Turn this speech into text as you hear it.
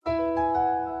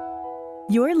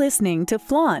You're listening to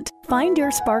Flaunt. Find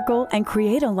your sparkle and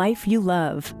create a life you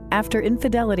love. After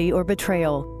infidelity or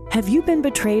betrayal, have you been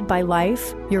betrayed by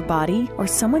life, your body, or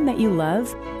someone that you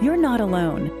love? You're not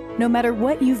alone. No matter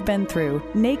what you've been through,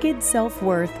 Naked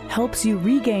Self-Worth helps you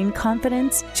regain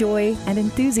confidence, joy, and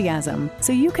enthusiasm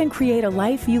so you can create a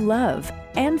life you love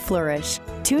and flourish.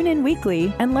 Tune in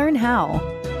weekly and learn how.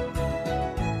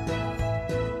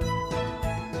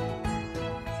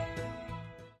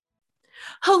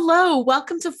 Hello,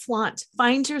 welcome to Flaunt.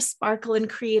 Find your sparkle and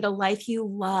create a life you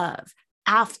love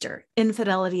after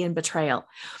infidelity and betrayal.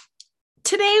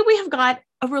 Today, we have got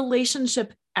a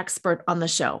relationship expert on the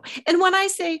show. And when I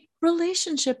say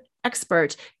relationship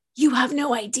expert, you have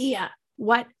no idea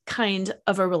what kind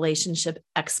of a relationship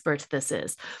expert this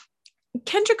is.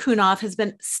 Kendra Kunoff has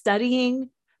been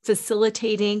studying,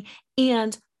 facilitating,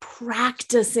 and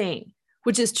practicing,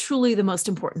 which is truly the most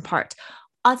important part,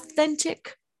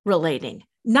 authentic relating.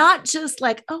 Not just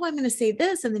like, oh, I'm going to say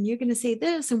this, and then you're going to say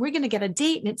this, and we're going to get a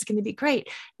date, and it's going to be great.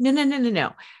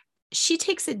 No. She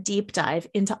takes a deep dive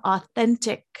into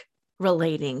authentic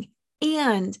relating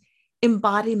and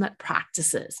embodiment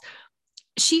practices.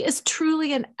 She is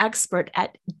truly an expert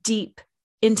at deep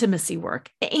intimacy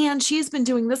work, and she has been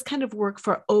doing this kind of work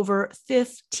for over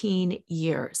 15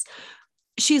 years.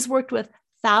 She's worked with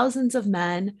thousands of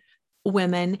men,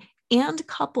 women, and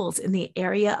couples in the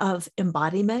area of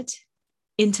embodiment,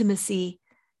 intimacy,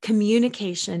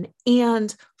 communication,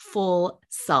 and full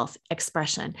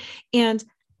self-expression. And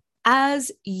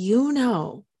as you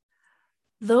know,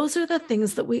 those are the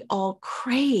things that we all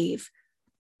crave,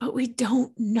 but we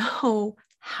don't know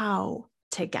how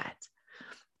to get.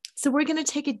 So we're going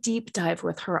to take a deep dive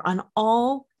with her on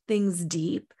all things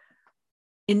deep,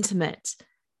 intimate,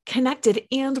 connected,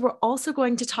 and we're also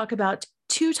going to talk about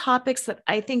two topics that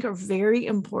I think are very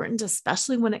important,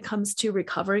 especially when it comes to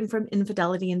recovering from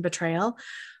infidelity and betrayal: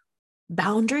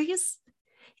 boundaries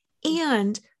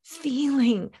and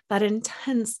feeling that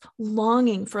intense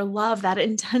longing for love, that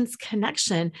intense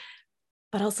connection,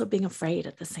 but also being afraid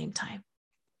at the same time.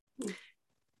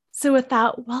 So with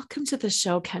that, welcome to the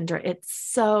show, Kendra. It's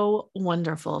so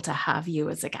wonderful to have you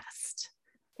as a guest.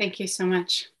 Thank you so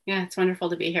much. Yeah, it's wonderful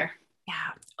to be here.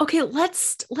 Yeah. Okay,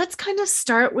 let's kind of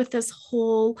start with this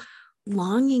whole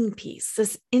longing piece,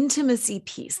 this intimacy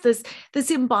piece, this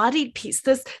embodied piece,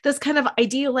 this kind of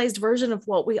idealized version of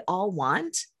what we all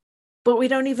want, but we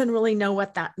don't even really know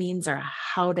what that means or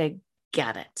how to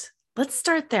get it. Let's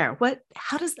start there.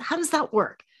 How does that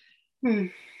work?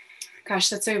 Gosh,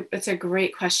 that's a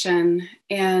great question.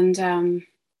 And I'm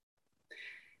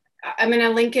going to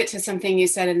link it to something you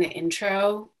said in the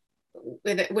intro.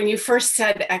 When you first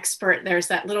said expert, there's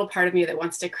that little part of me that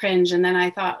wants to cringe. And then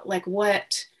I thought, like,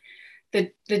 what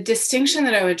the distinction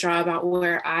that I would draw about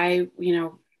where I,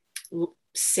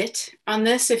 sit on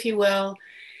this, if you will,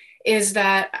 is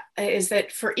that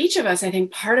for each of us, I think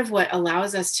part of what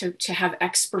allows us to have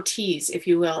expertise, if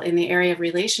you will, in the area of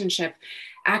relationship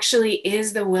actually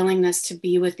is the willingness to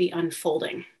be with the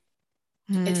unfolding.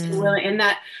 It's and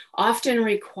that often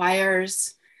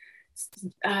requires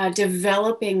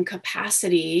developing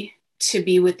capacity to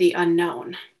be with the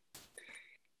unknown.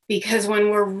 Because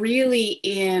when we're really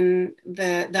in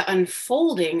the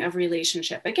unfolding of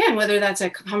relationship, again, whether that's a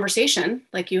conversation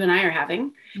like you and I are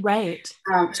having, right?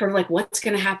 Sort of like what's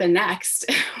going to happen next,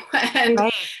 and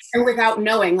without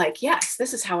knowing, like, yes,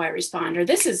 this is how I respond, or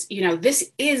this is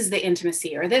the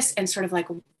intimacy, or this, and sort of like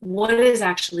what is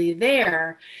actually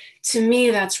there. To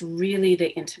me, that's really the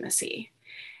intimacy.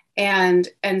 And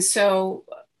so,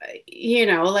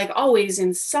 like always,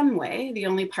 in some way, the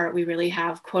only part we really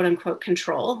have, quote unquote,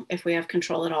 control, if we have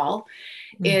control at all,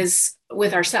 is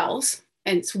with ourselves.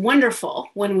 And it's wonderful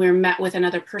when we're met with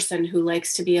another person who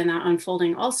likes to be in that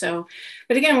unfolding also.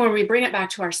 But again, when we bring it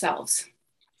back to ourselves,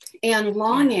 and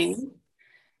longing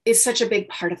is such a big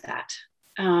part of that.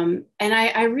 And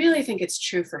I really think it's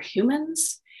true for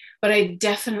humans, but I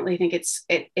definitely think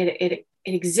it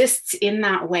exists in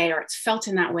that way, or it's felt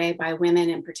in that way by women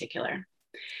in particular.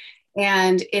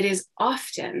 And it is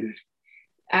often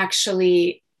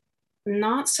actually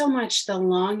not so much the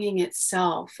longing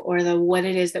itself or the what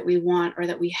it is that we want or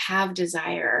that we have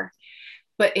desire,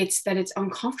 but it's that it's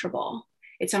uncomfortable.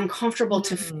 It's uncomfortable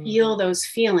to feel those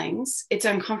feelings. It's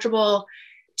uncomfortable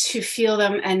to feel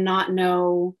them and not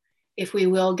know if we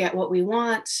will get what we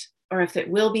want or if it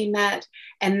will be met.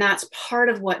 And that's part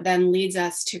of what then leads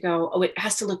us to go, oh, it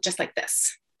has to look just like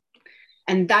this.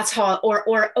 And that's how,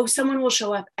 or someone will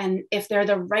show up, and if they're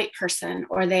the right person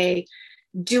or they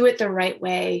do it the right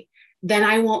way, then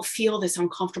I won't feel this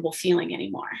uncomfortable feeling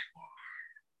anymore.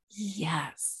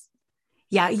 Yes.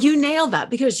 Yeah, you nailed that,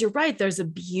 because you're right. There's a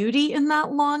beauty in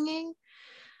that longing,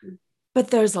 but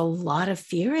there's a lot of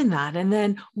fear in that. And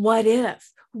then what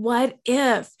if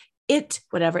it,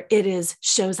 whatever it is,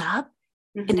 shows up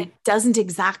and it doesn't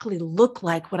exactly look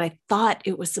like what I thought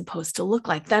it was supposed to look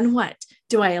like? Then what?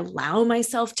 Do I allow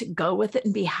myself to go with it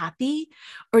and be happy?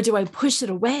 Or do I push it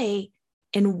away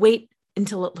and wait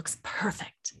until it looks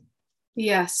perfect?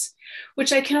 Yes.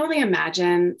 Which I can only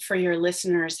imagine for your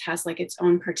listeners has like its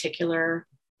own particular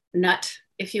nut,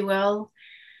 if you will.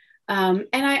 And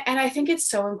I think it's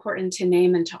so important to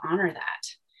name and to honor that,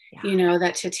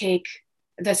 that to take,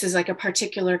 this is like a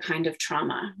particular kind of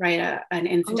trauma, right? An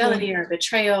infidelity or a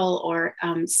betrayal or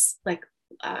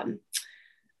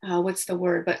what's the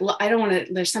word? But I don't want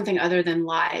to, there's something other than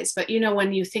lies, but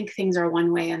when you think things are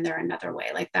one way and they're another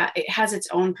way, like that, it has its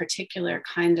own particular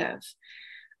kind of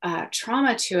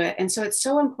trauma to it. And so it's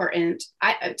so important,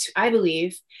 I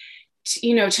believe,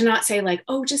 to not say like,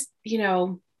 oh, just be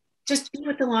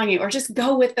with the longing, or just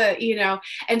go with the,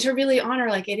 and to really honor,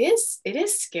 like, it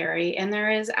is scary. And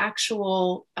there is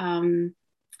actual,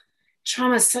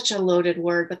 trauma is such a loaded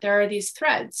word, but there are these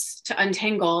threads to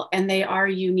untangle, and they are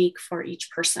unique for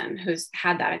each person who's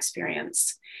had that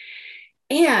experience.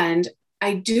 And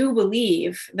I do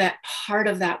believe that part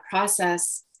of that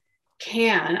process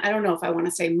can, I don't know if I want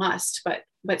to say must,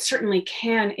 but certainly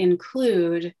can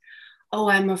include, oh,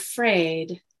 I'm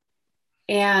afraid,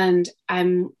 and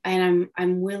I'm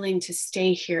willing to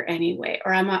stay here anyway,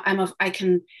 or I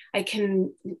can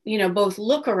both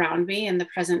look around me in the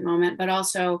present moment, but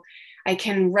also I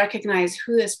can recognize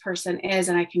who this person is,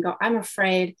 and I can go, I'm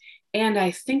afraid, and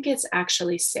I think it's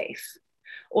actually safe,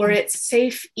 or it's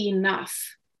safe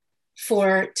enough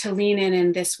to lean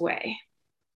in this way.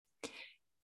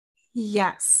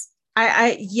 Yes.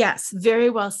 Yes, very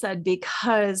well said,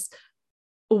 because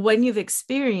when you've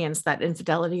experienced that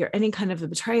infidelity or any kind of a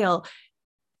betrayal,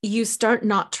 you start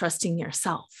not trusting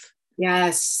yourself.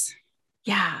 Yes.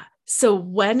 Yeah. So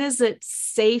when is it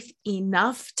safe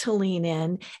enough to lean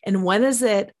in? And when is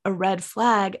it a red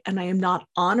flag and I am not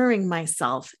honoring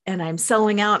myself and I'm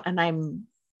selling out and I'm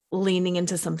leaning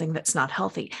into something that's not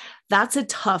healthy? That's a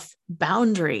tough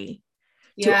boundary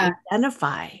to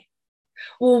identify.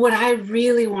 Well, what I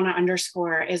really want to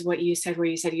underscore is what you said, where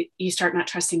you said you start not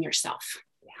trusting yourself.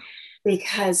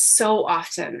 Because so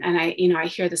often, and I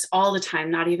hear this all the time,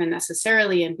 not even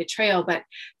necessarily in betrayal, but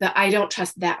that I don't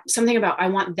trust that, something about, I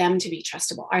want them to be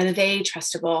trustable. Are they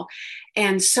trustable?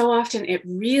 And so often it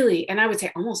really, and I would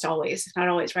say almost always, not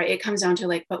always, right? It comes down to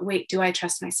like, but wait, do I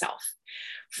trust myself?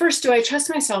 First, do I trust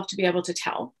myself to be able to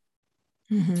tell?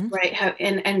 Right.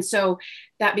 And so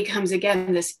that becomes,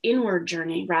 again, this inward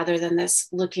journey rather than this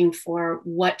looking for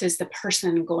what does the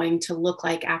person going to look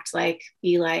like, act like,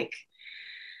 be like.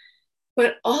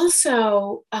 But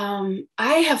also,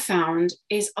 I have found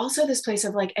is also this place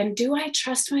of like, and do I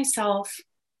trust myself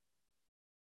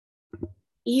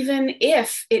even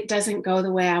if it doesn't go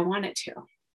the way I want it to?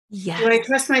 Yes. Do I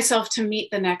trust myself to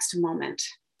meet the next moment?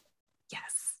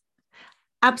 Yes,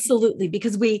 absolutely.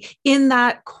 Because in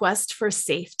that quest for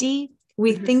safety,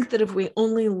 we think that if we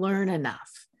only learn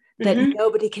enough, that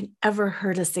nobody can ever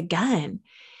hurt us again.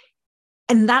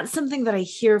 And that's something that I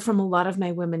hear from a lot of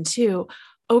my women too.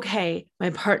 Okay, my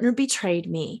partner betrayed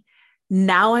me.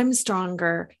 Now I'm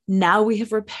stronger. Now we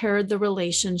have repaired the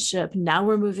relationship. Now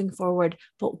we're moving forward.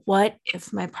 But what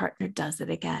if my partner does it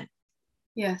again?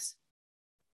 Yes.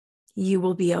 You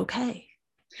will be okay.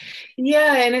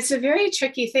 Yeah. And it's a very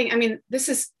tricky thing. I mean, this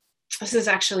is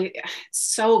actually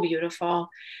so beautiful,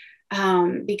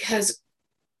 because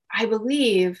I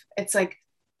believe it's like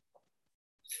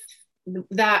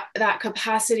that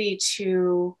capacity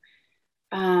to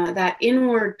that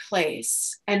inward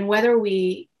place, and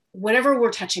whatever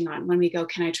we're touching on when we go,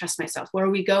 can I trust myself, where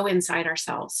we go inside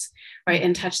ourselves, right,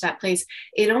 and touch that place,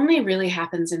 it only really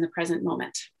happens in the present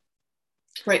moment,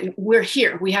 right? We're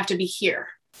here, we have to be here.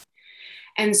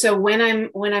 And so when I'm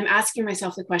asking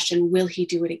myself the question, will he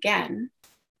do it again?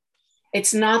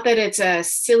 It's not that it's a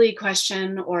silly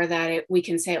question, or that we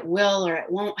can say it will or it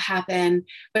won't happen,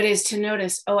 but is to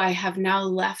notice, oh, I have now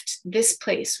left this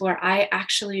place where I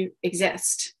actually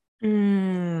exist.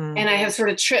 And I have sort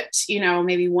of tripped,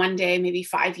 maybe one day, maybe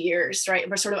 5 years, right?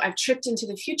 But sort of I've tripped into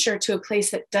the future to a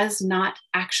place that does not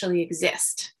actually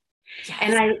exist. Yes.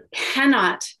 And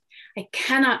I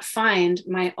cannot find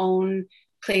my own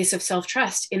place of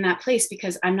self-trust in that place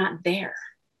because I'm not there.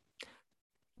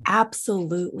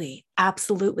 Absolutely.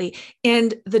 Absolutely.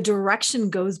 And the direction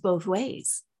goes both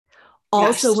ways.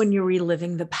 Also, yes. When you're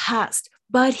reliving the past,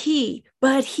 but he,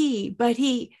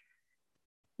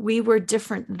 we were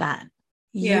different then.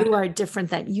 Yeah. You are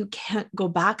different, that you can't go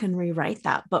back and rewrite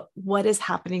that. But what is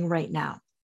happening right now?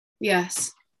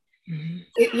 Yes. Mm-hmm.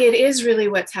 It is really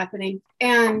what's happening.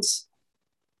 And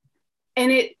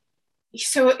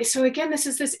so again, this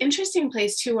is this interesting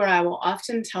place too, where I will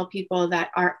often tell people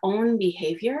that our own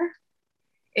behavior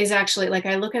is actually, like,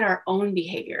 I look at our own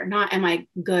behavior, not am I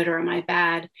good or am I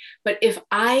bad, but if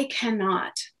I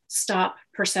cannot stop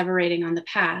perseverating on the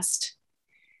past,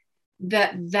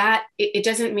 it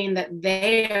doesn't mean that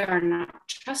they are not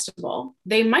trustable.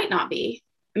 They might not be.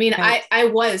 I mean, Right. I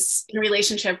was in a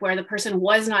relationship where the person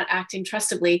was not acting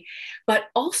trustably, but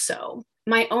also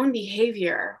my own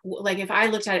behavior, like if I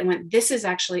looked at it and went, this is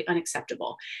actually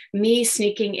unacceptable. Me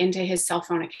sneaking into his cell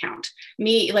phone account,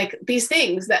 me, like these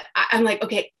things that I'm like,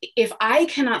 okay, if I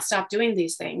cannot stop doing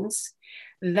these things,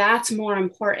 that's more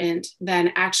important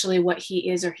than actually what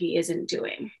he is or he isn't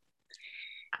doing.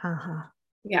 Uh-huh.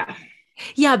 Yeah.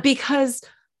 Yeah, because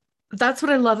that's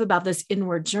what I love about this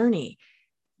inward journey.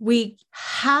 We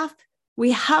have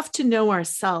to know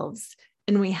ourselves,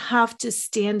 and we have to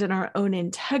stand in our own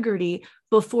integrity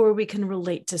before we can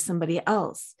relate to somebody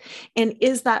else. And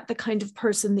is that the kind of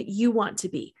person that you want to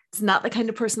be? It's not the kind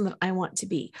of person that I want to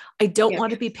be. I don't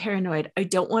want to be paranoid. I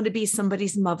don't want to be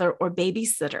somebody's mother or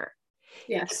babysitter.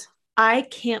 Yes. I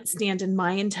can't stand in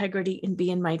my integrity and be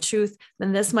in my truth,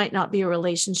 then this might not be a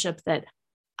relationship that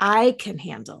I can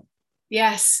handle.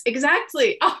 Yes,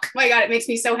 exactly. Oh my God, it makes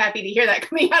me so happy to hear that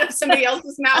coming out of somebody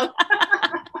else's mouth.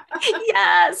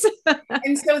 Yes.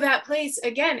 And so that place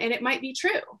again, and it might be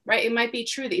true, right? It might be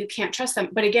true that you can't trust them.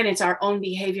 But again, it's our own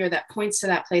behavior that points to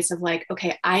that place of like,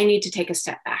 okay, I need to take a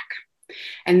step back.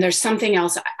 And there's something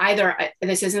else, either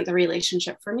this isn't the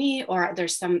relationship for me, or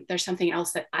there's something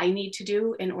else that I need to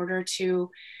do in order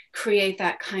to create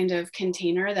that kind of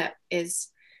container that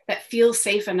feels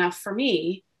safe enough for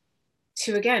me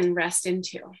to, again, rest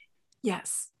into.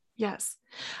 Yes. Yes.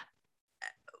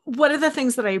 One of the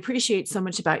things that I appreciate so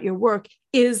much about your work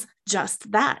is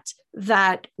just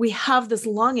that we have this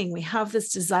longing, we have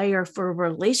this desire for a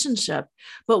relationship,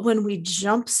 but when we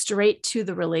jump straight to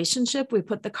the relationship, we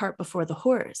put the cart before the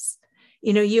horse.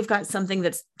 You know, you've got something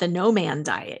that's the no man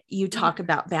diet. You talk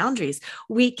about boundaries.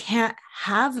 We can't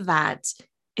have that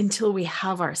until we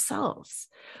have ourselves.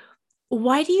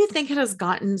 Why do you think it has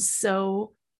gotten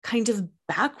so kind of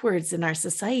backwards in our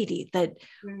society that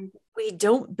we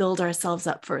don't build ourselves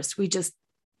up first? We just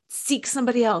seek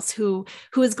somebody else who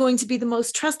is going to be the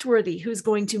most trustworthy, who's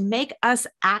going to make us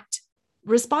act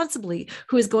responsibly,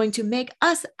 who is going to make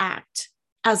us act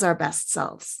as our best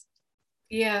selves.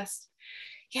 Yes.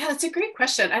 Yeah, that's a great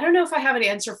question. I don't know if I have an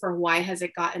answer for why has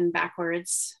it gotten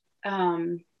backwards.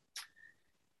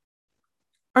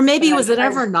 Or maybe was it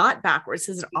ever not backwards?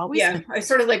 Has it always? Yeah, I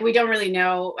sort of like, we don't really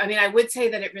know. I mean, I would say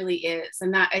that it really is.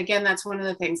 And that, again, that's one of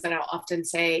the things that I'll often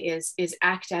say is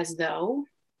act as though.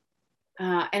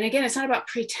 And again, it's not about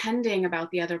pretending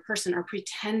about the other person or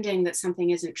pretending that something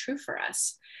isn't true for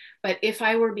us. But if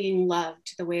I were being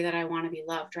loved the way that I want to be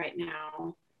loved right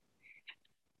now,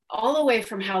 all the way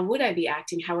from how would I be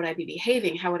acting, how would I be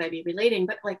behaving, how would I be relating,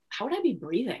 but like, how would I be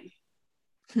breathing?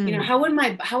 You know, how would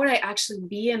I actually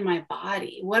be in my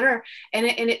body? And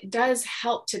it does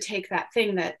help to take that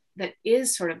thing that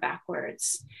is sort of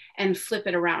backwards and flip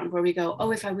it around, where we go,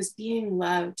 oh, if I was being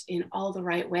loved in all the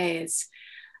right ways,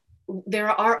 there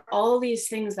are all these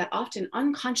things that often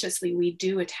unconsciously we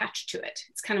do attach to it.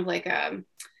 It's kind of like a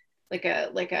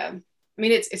I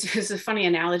mean, it's a funny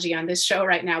analogy on this show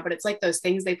right now, but it's like those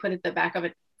things they put at the back of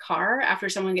a car after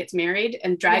someone gets married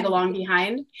and drag along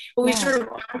behind. But we sort of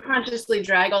unconsciously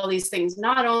drag all these things.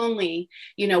 Not only,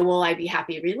 you know, will I be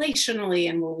happy relationally,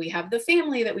 and will we have the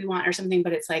family that we want or something,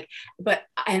 but it's like,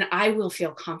 and I will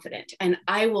feel confident, and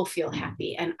I will feel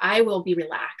happy, and I will be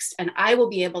relaxed, and I will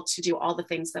be able to do all the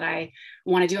things that I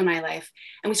want to do in my life.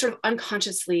 And we sort of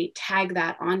unconsciously tag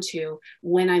that onto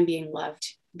when I'm being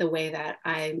loved the way that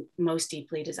I most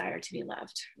deeply desire to be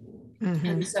loved. Mm-hmm.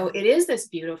 And so it is this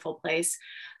beautiful place,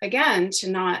 again, to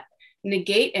not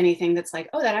negate anything that's like,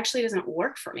 oh, that actually doesn't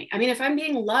work for me. I mean, if I'm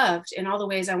being loved in all the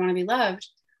ways I want to be loved,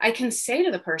 I can say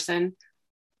to the person,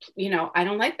 you know, I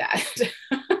don't like that.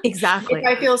 Exactly. If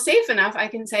I feel safe enough, I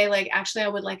can say, like, actually, I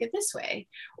would like it this way,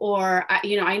 or,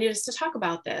 you know, I need us to talk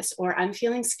about this, or I'm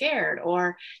feeling scared.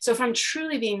 Or so if I'm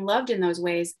truly being loved in those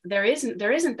ways, there isn't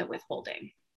the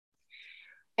withholding.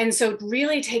 And so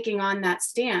really taking on that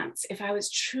stance, if I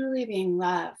was truly being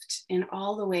loved in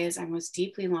all the ways I most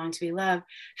deeply long to be loved,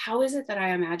 how is it that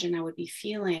I imagine I would be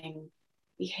feeling,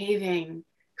 behaving,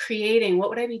 creating? What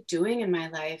would I be doing in my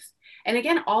life? And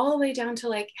again, all the way down to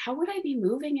like, how would I be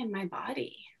moving in my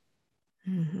body?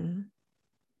 Mm-hmm.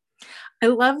 I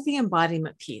love the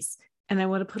embodiment piece. and I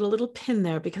want to put a little pin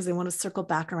there because I want to circle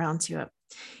back around to it.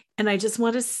 And I just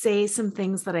want to say some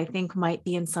things that I think might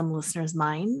be in some listeners'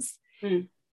 minds. Mm.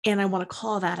 And I want to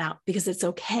call that out because it's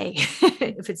okay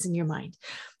if it's in your mind.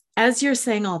 As you're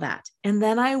saying all that, and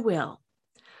then I will.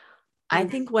 I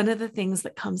think one of the things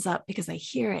that comes up because I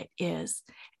hear it is,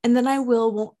 and then I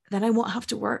won't have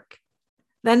to work.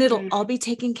 Then it'll all be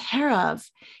taken care of.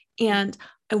 And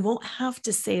I won't have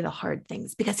to say the hard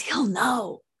things because he'll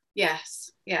know.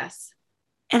 Yes. Yes.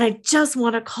 And I just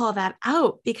want to call that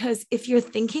out because if you're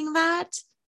thinking that,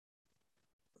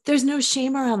 there's no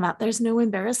shame around that. There's no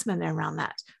embarrassment around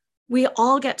that. We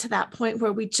all get to that point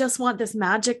where we just want this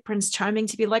magic Prince Charming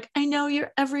to be like, I know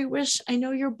your every wish. I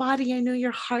know your body. I know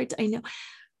your heart. I know.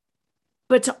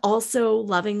 But to also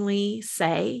lovingly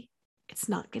say, it's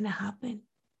not going to happen.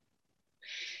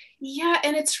 Yeah.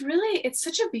 And it's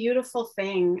such a beautiful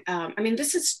thing. I mean,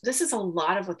 this is a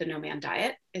lot of what the No Man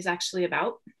Diet is actually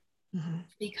about,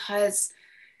 because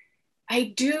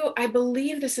I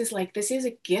believe this is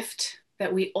a gift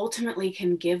that we ultimately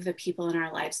can give the people in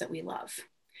our lives that we love.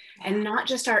 And not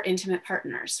just our intimate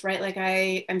partners, right? Like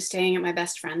I am staying at my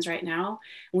best friend's right now.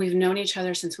 We've known each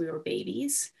other since we were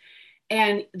babies.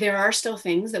 And there are still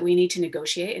things that we need to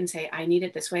negotiate and say, I need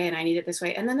it this way and I need it this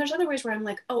way. And then there's other ways where I'm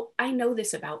like, oh, I know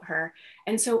this about her.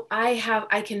 And so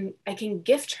I can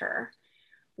gift her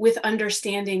with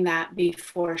understanding that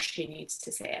before she needs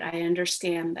to say it. I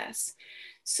understand this.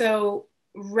 So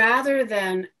rather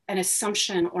than an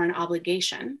assumption or an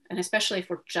obligation, and especially if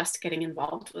we're just getting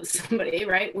involved with somebody,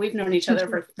 right? We've known each other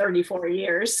for 34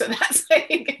 years. So that's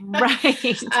like,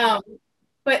 right.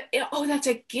 But that's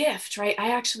a gift, right?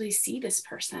 I actually see this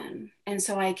person. And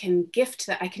so I can gift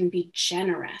that. I can be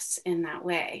generous in that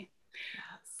way.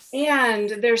 Yes.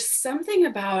 And there's something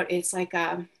about, it's like,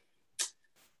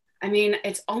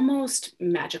 it's almost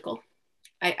magical.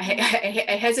 I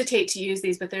hesitate to use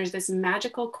these, but there's this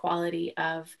magical quality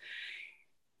of,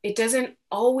 it doesn't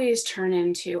always turn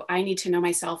into, I need to know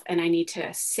myself and I need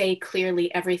to say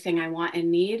clearly everything I want and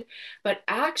need. But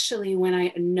actually, when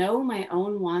I know my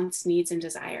own wants, needs, and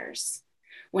desires,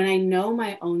 when I know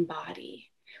my own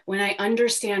body, when I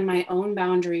understand my own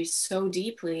boundaries so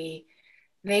deeply,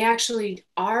 they actually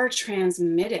are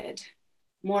transmitted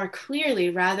more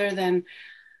clearly rather than,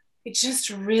 I just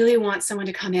really want someone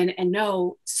to come in and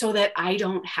know so that I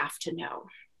don't have to know.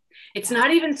 It's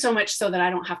not even so much so that I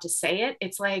don't have to say it.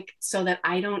 It's like, so that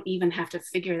I don't even have to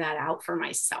figure that out for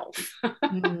myself.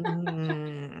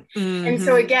 And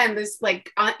so again, this like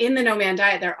in the No Man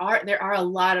Diet, there are a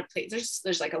lot of places,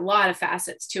 there's like a lot of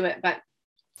facets to it. But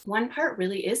one part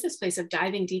really is this place of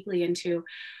diving deeply into,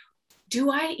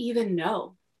 do I even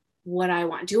know what I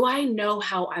want? Do I know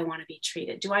how I want to be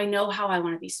treated? Do I know how I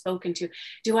want to be spoken to?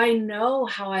 Do I know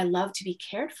how I love to be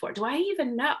cared for? Do I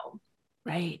even know?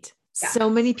 Right. Yeah. So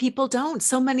many people don't.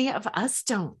 So many of us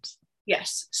don't.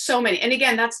 Yes, so many. And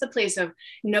again, that's the place of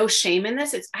no shame in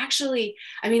this. It's actually,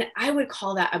 I would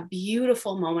call that a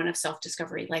beautiful moment of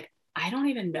self-discovery. Like, I don't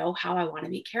even know how I want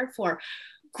to be cared for.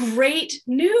 Great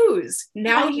news.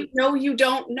 Now you know you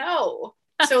don't know.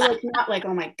 So like, not like,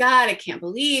 oh my God, I can't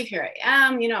believe here I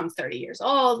am, I'm 30 years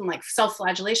old, and like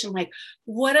self-flagellation, like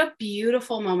what a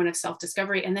beautiful moment of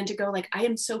self-discovery. And then to go like, I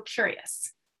am so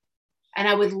curious and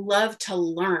I would love to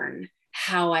learn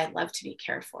how I love to be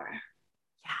cared for.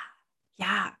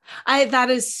 Yeah.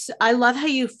 I love how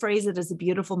you phrase it as a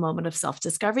beautiful moment of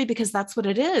self-discovery, because that's what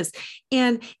it is.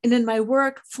 And in my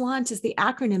work, FLAUNT is the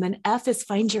acronym, and F is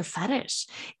find your fetish.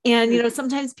 And,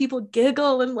 sometimes people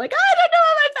giggle and like, I don't know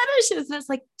what my fetish is. And it's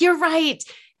like, you're right.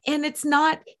 And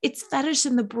it's fetish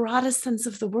in the broadest sense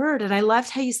of the word. And I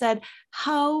loved how you said,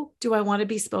 how do I want to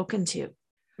be spoken to?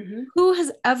 Mm-hmm. Who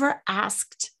has ever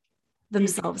asked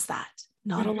themselves that?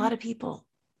 Not a lot of people.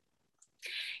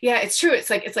 Yeah, it's true.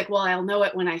 It's like, well, I'll know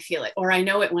it when I feel it, or I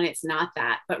know it when it's not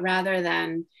that. But rather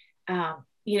than,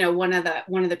 one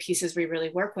of the pieces we really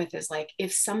work with is like,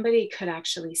 if somebody could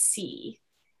actually see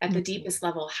at the deepest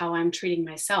level how I'm treating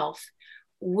myself,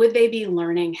 would they be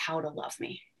learning how to love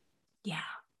me? Yeah.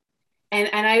 And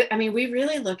I mean, we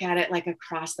really look at it like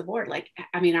across the board. Like,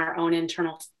 our own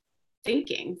internal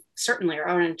thinking, certainly our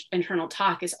own internal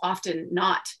talk is often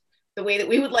not the way that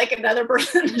we would like another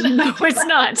person. No, it's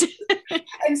not.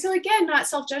 And so again, not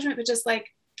self-judgment, but just like,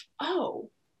 oh,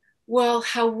 well,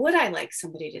 how would I like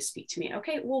somebody to speak to me?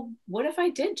 Okay, well, what if I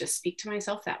did just speak to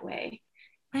myself that way?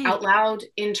 Right. Out loud,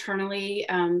 internally?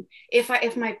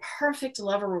 If my perfect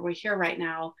lover were here right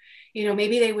now,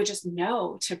 maybe they would just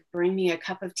know to bring me a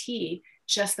cup of tea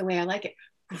just the way I like it.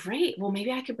 great. Well,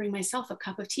 maybe I could bring myself a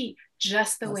cup of tea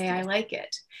just the way I like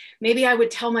it. Maybe I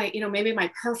would tell maybe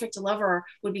my perfect lover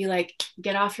would be like,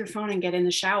 get off your phone and get in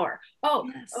the shower. Oh,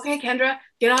 yes. Okay, Kendra,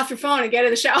 get off your phone and get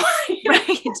in the shower.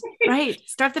 Right.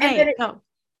 Start the day. Go.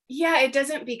 Yeah, it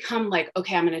doesn't become like,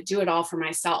 okay, I'm going to do it all for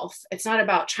myself. It's not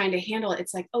about trying to handle it.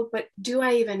 It's like, oh, but do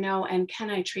I even know? And can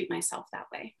I treat myself that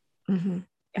way? Mm-hmm.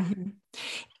 Yeah. Mm-hmm.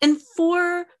 And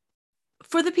for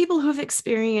the people who've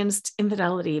experienced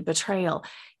infidelity, betrayal,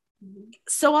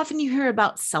 so often you hear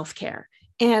about self-care.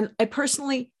 And I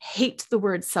personally hate the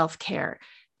word self-care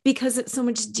because it's so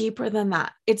much deeper than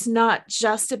that. It's not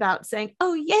just about saying,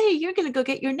 oh, yay, you're going to go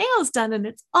get your nails done and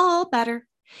it's all better.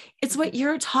 It's what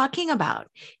you're talking about.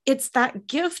 It's that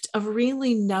gift of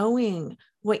really knowing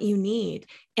what you need.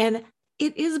 And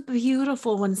it is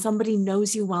beautiful when somebody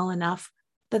knows you well enough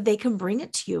that they can bring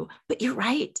it to you. But you're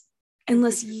right.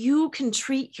 Unless you can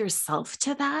treat yourself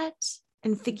to that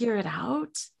and figure it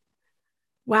out.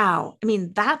 Wow. I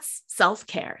mean, that's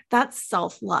self-care. That's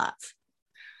self-love.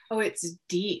 Oh, it's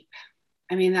deep.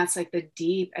 I mean, that's like the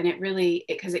deep, and it really,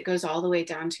 because it goes all the way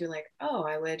down to like, oh,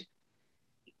 I would,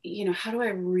 how do I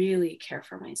really care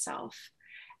for myself?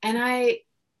 And I,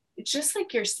 just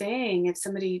like you're saying, if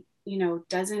somebody,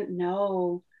 doesn't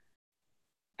know,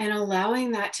 and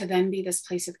allowing that to then be this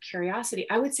place of curiosity,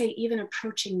 I would say even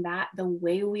approaching that the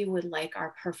way we would like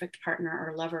our perfect partner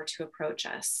or lover to approach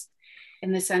us,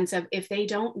 in the sense of, if they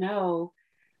don't know,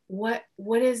 what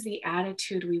is the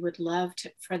attitude we would love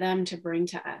for them to bring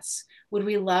to us? Would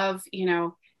we love,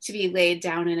 to be laid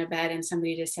down in a bed and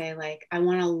somebody to say like, I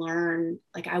want to learn,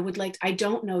 like, I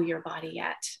don't know your body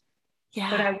yet,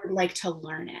 but I would like to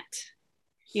learn it.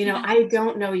 I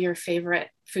don't know your favorite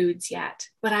foods yet,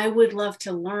 but I would love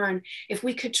to learn. If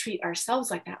we could treat ourselves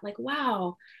like that, like,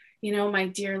 wow, my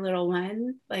dear little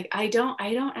one, like, I don't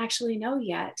actually know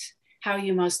yet how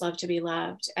you most love to be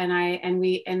loved. And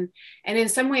in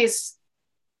some ways,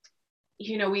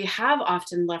 we have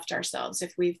often left ourselves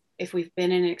if we've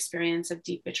been in an experience of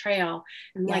deep betrayal,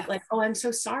 and like, oh, I'm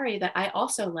so sorry that I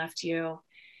also left you.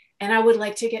 And I would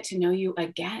like to get to know you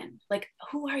again. Like,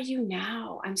 who are you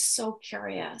now? I'm so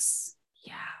curious.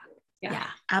 Yeah,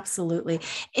 absolutely.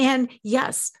 And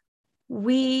yes,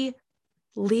 we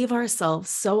leave ourselves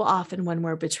so often when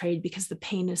we're betrayed because the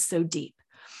pain is so deep.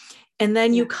 And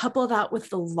then you couple that with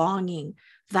the longing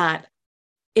that,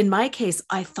 in my case,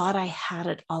 I thought I had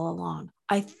it all along.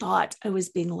 I thought I was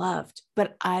being loved,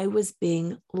 but I was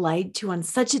being lied to on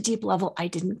such a deep level, I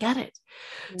didn't get it.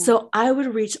 Yeah. So I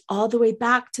would reach all the way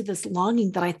back to this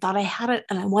longing that I thought I had it,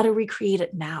 and I want to recreate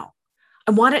it now.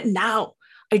 I want it now.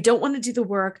 I don't want to do the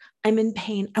work. I'm in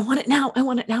pain. I want it now. I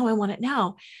want it now. I want it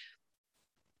now.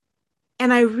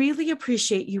 And I really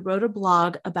appreciate you wrote a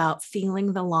blog about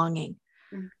feeling the longing,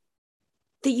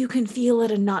 that you can feel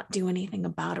it and not do anything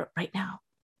about it right now.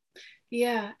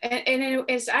 Yeah. And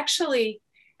it's actually,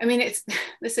 I mean, it's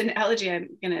this analogy, I'm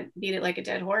going to beat it like a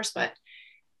dead horse, but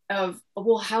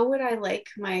how would I like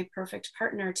my perfect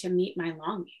partner to meet my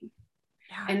longing?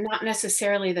 And not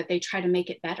necessarily that they try to make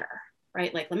it better,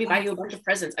 right? Like, let me buy you a bunch of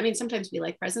presents. I mean, sometimes we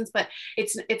like presents, but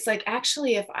it's like,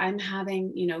 actually, if I'm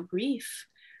having, grief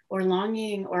or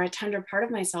longing or a tender part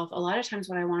of myself, a lot of times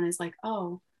what I want is like,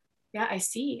 oh yeah, I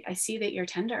see that you're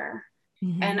tender.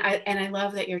 Mm-hmm. And I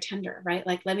love that you're tender, right?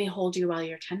 Like, let me hold you while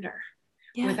you're tender,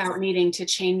 without needing to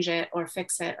change it or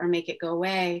fix it or make it go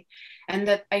away. And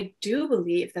that I do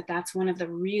believe that that's one of the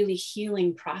really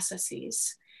healing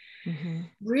processes,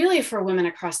 really, for women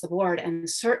across the board. And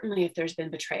certainly if there's been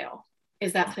betrayal,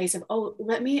 is that place of, oh,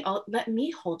 let me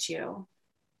hold you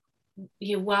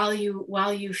while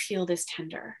you feel this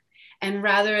tender. And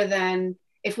rather than,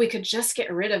 if we could just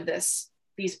get rid of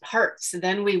these parts,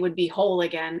 then we would be whole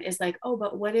again, is like, oh,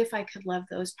 but what if I could love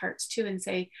those parts too and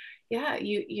say, yeah,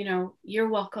 you're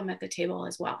welcome at the table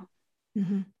as well.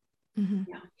 Mm-hmm. Mm-hmm.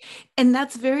 Yeah. And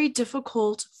that's very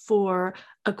difficult for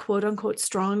a quote unquote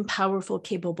strong, powerful,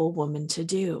 capable woman to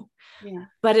do. Yeah.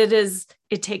 But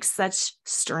it takes such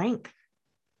strength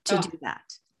to do that.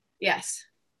 Yes.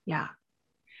 Yeah.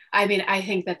 I mean, I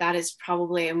think that is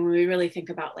probably, and when we really think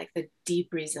about like the deep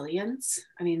resilience,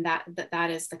 I mean,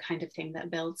 that is the kind of thing that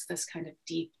builds this kind of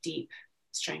deep, deep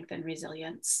strength and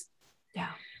resilience.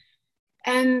 Yeah.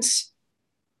 And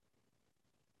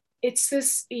it's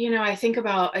this, I think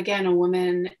about, again, a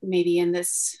woman maybe in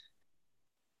this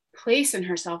place in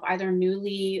herself, either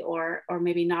newly or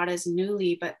maybe not as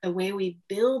newly, but the way we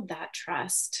build that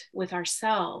trust with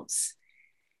ourselves.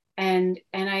 And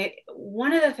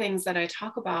one of the things that I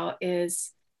talk about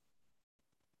is,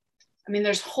 I mean,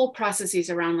 there's whole processes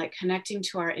around like connecting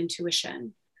to our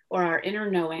intuition or our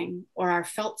inner knowing or our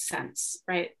felt sense,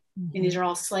 right? And these are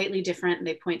all slightly different and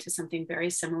they point to something very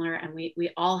similar, and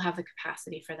we all have the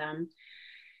capacity for them.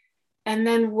 And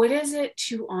then what is it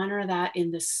to honor that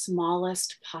in the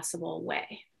smallest possible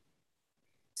way?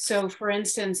 So for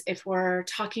instance, if we're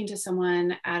talking to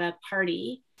someone at a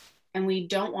party and we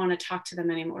don't want to talk to them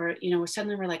anymore,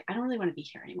 suddenly we're like, I don't really want to be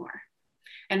here anymore.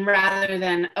 And rather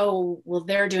than, oh, well,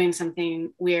 they're doing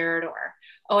something weird, or,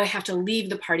 oh, I have to leave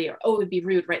the party, or, oh, it would be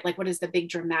rude, right? Like, what is the big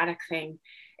dramatic thing?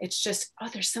 It's just, oh,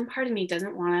 there's some part of me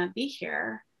doesn't want to be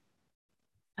here.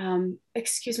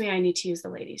 Excuse me, I need to use the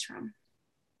ladies' room.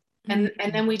 And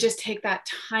then we just take that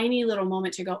tiny little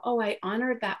moment to go, oh, I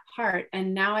honored that part.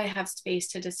 And now I have space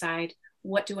to decide,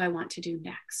 what do I want to do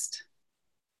next?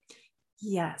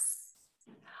 Yes.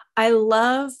 I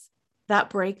love that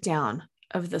breakdown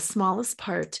of the smallest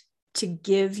part, to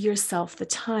give yourself the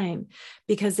time,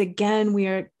 because again, we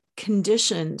are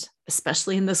conditioned,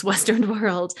 especially in this Western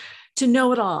world, to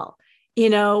know it all.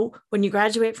 When you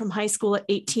graduate from high school at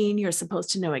 18, you're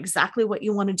supposed to know exactly what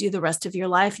you want to do the rest of your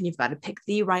life. And you've got to pick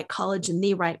the right college and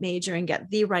the right major and get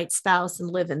the right spouse and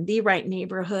live in the right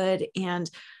neighborhood. And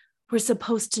we're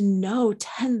supposed to know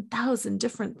 10,000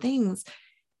 different things.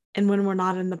 And when we're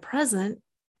not in the present,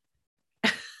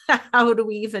 how do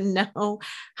we even know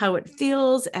how it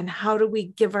feels? And how do we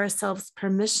give ourselves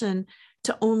permission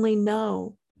to only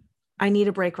know, I need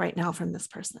a break right now from this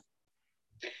person?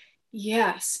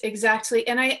 Yes, exactly.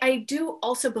 And I do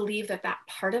also believe that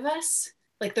part of us,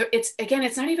 like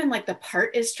it's not even like the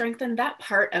part is strengthened. That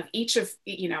part of each of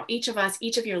us,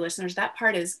 each of your listeners, that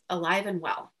part is alive and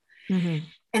well. Mm-hmm.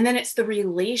 And then it's the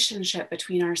relationship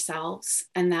between ourselves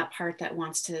and that part that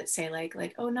wants to say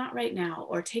like, oh, not right now,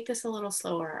 or take this a little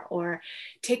slower, or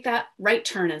take that right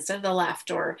turn instead of the left,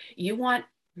 or you want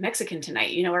Mexican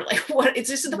tonight, or like what, it's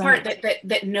just the part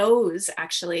that knows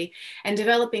actually. And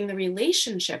developing the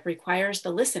relationship requires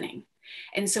the listening.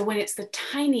 And so when it's the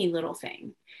tiny little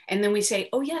thing, and then we say,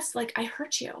 oh yes, like I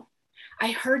heard you.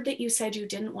 I heard that you said you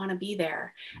didn't want to be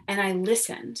there. And I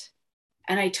listened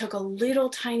and I took a little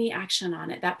tiny action on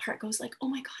it. That part goes like, oh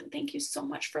my God, thank you so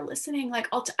much for listening. Like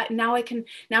now I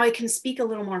can speak a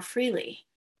little more freely.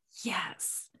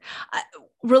 Yes.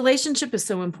 Relationship is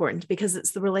so important because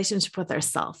it's the relationship with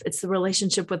ourselves. It's the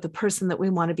relationship with the person that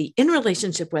we want to be in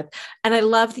relationship with. And I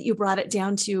love that you brought it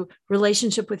down to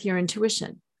relationship with your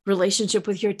intuition, relationship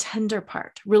with your tender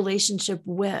part, relationship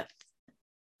with.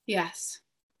 Yes.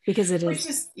 Because it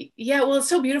is. Well, it's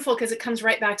so beautiful because it comes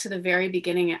right back to the very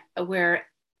beginning where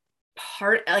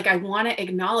I want to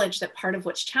acknowledge that part of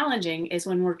what's challenging is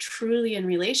when we're truly in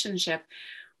relationship,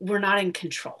 we're not in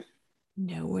control.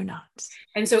 No, we're not.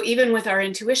 And so even with our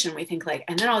intuition, we think like,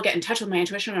 and then I'll get in touch with my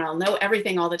intuition and I'll know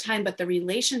everything all the time. But the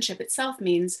relationship itself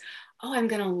means, oh, I'm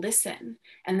going to listen,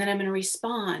 and then I'm going to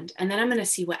respond, and then I'm going to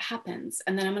see what happens,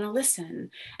 and then I'm going to listen,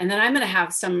 and then I'm going to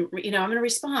have some, I'm going to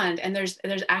respond. And there's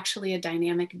actually a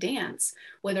dynamic dance,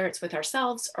 whether it's with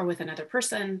ourselves or with another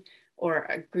person or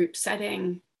a group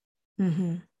setting.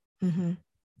 Mm-hmm. Mm-hmm.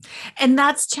 And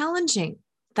that's challenging.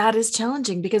 That is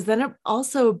challenging because then it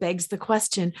also begs the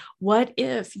question, what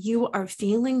if you are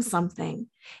feeling something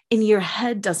and your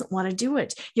head doesn't want to do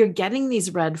it? You're getting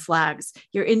these red flags.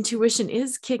 Your intuition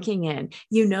is kicking in.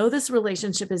 This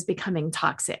relationship is becoming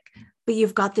toxic, but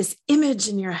you've got this image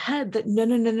in your head that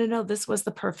no, this was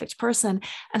the perfect person.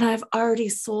 And I've already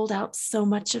sold out so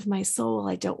much of my soul.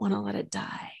 I don't want to let it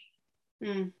die.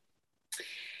 Mm.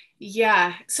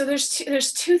 Yeah. So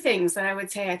there's two things that I would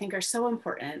say I think are so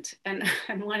important. And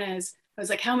one is, I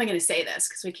was like, how am I going to say this?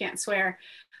 Because we can't swear.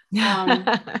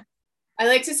 I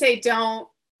like to say, don't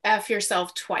F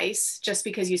yourself twice just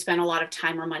because you spend a lot of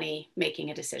time or money making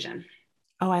a decision.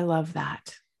 Oh, I love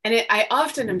that. And I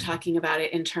often am talking about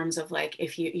it in terms of like,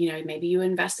 if maybe you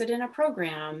invested in a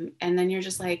program and then you're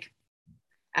just like,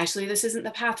 actually, this isn't the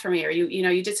path for me. Or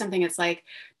you did something. It's like,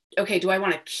 okay, do I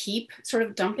want to keep sort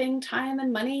of dumping time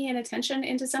and money and attention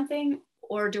into something?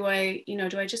 Or do I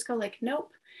just go like,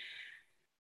 nope.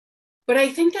 But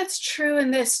I think that's true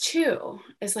in this too,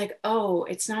 is like, oh,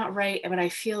 it's not right. But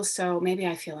maybe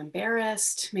I feel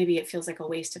embarrassed. Maybe it feels like a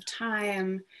waste of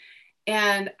time.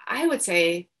 And I would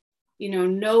say,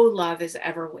 no love is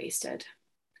ever wasted.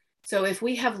 So if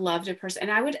we have loved a person,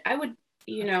 and I would,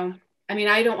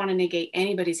 I don't want to negate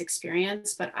anybody's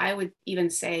experience, but I would even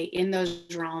say in those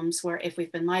realms where if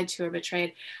we've been lied to or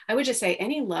betrayed, I would just say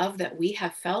any love that we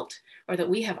have felt or that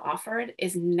we have offered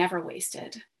is never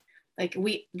wasted. Like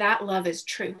that love is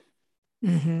true.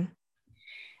 Mm-hmm.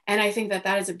 And I think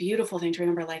that is a beautiful thing to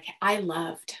remember. Like I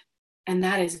loved, and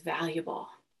that is valuable.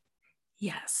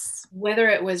 Yes. Whether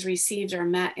it was received or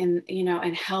met and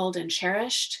held and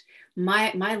cherished,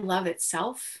 my love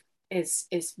itself is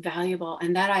valuable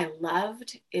and that I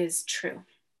loved is true.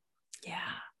 Yeah.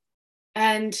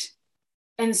 And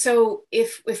so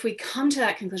if we come to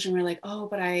that conclusion, we're like, oh,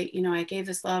 but I gave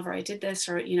this love, or I did this,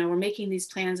 or, we're making these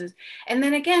plans. And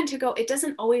then again, to go, it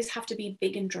doesn't always have to be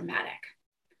big and dramatic.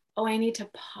 Oh, I need to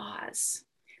pause.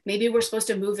 Maybe we're supposed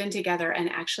to move in together and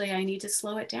actually I need to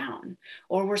slow it down.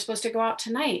 Or we're supposed to go out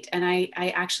tonight and I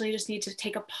actually just need to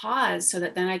take a pause so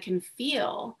that then I can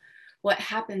feel what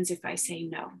happens if I say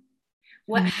no.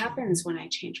 What happens when I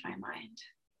change my mind?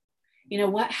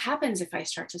 What happens if I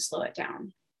start to slow it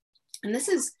down? And this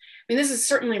is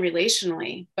certainly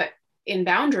relationally, but in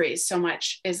boundaries, so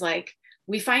much is like,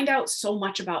 we find out so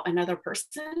much about another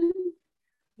person.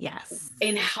 Yes.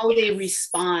 And how they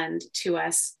respond to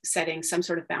us setting some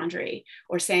sort of boundary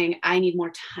or saying, I need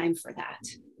more time for that.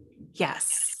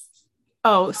 Yes.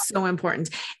 Oh, so important.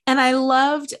 And I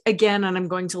loved, again, and I'm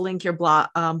going to link your blog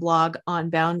on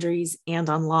boundaries and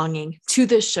on longing to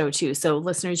this show too. So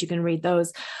listeners, you can read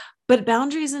those, but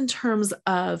boundaries in terms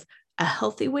of a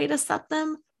healthy way to set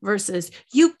them versus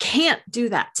you can't do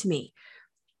that to me.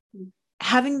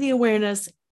 Having the awareness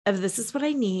of this is what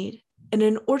I need. And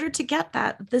in order to get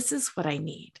that, this is what I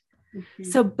need. Mm-hmm.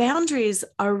 So boundaries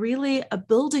are really a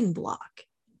building block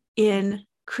in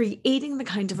creating the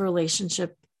kind of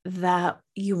relationship that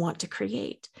you want to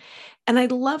create. And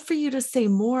I'd love for you to say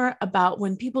more about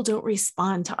when people don't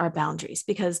respond to our boundaries,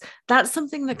 because that's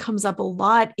something that comes up a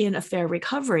lot in affair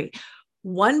recovery.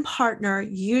 One partner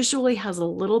usually has a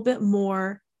little bit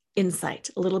more insight,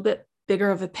 a little bit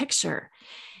bigger of a picture,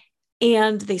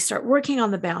 and they start working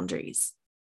on the boundaries.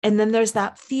 And then there's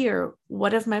that fear.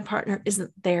 What if my partner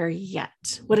isn't there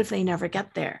yet? What if they never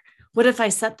get there? What if I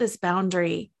set this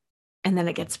boundary and then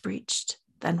it gets breached?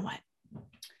 Then what?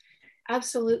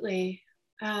 Absolutely.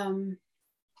 First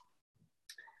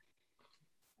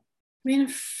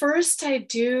I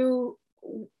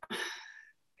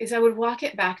would walk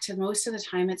it back to, most of the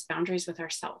time it's boundaries with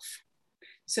ourselves.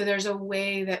 So there's a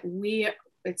way that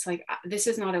it's like, this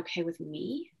is not okay with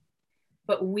me,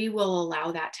 but we will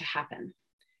allow that to happen.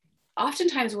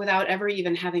 Oftentimes without ever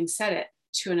even having said it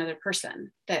to another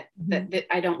person that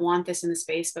I don't want this in the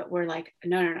space, but we're like,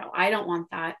 no, I don't want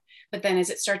that. But then as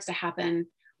it starts to happen,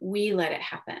 we let it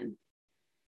happen.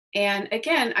 And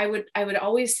again, I would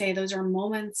always say those are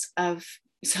moments of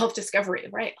self-discovery,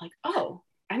 right? Like, oh,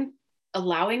 I'm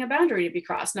allowing a boundary to be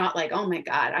crossed, not like, oh my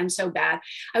God, I'm so bad.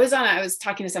 I was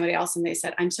talking to somebody else and they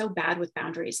said, I'm so bad with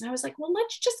boundaries. And I was like, well,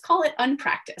 let's just call it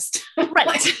unpracticed.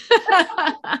 Right.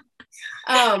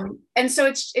 And so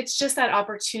it's just that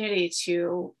opportunity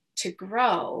to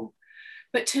grow,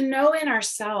 but to know in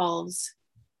ourselves,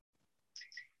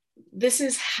 this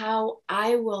is how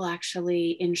I will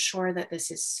actually ensure that this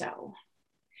is so.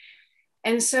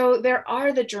 And so there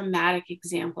are the dramatic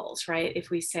examples, right? If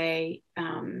we say,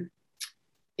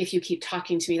 if you keep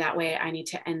talking to me that way, I need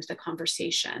to end the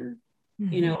conversation,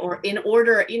 or in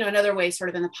order, another way sort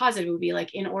of in the positive would be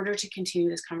like, in order to continue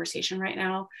this conversation right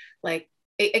now, like,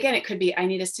 again, it could be, I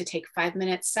need us to take 5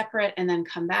 minutes separate and then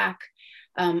come back.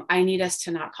 I need us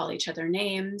to not call each other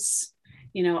names.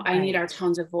 Right. I need our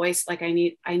tones of voice. Like I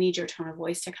need your tone of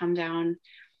voice to come down.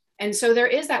 And so there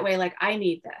is that way, like, I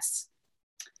need this.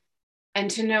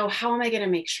 And to know, how am I going to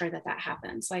make sure that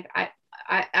happens? Like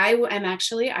I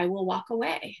will walk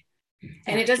away.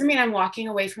 And it doesn't mean I'm walking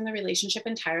away from the relationship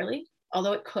entirely,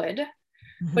 although it could,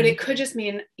 but it could just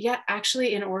mean,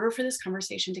 actually, in order for this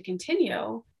conversation to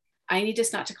continue, I need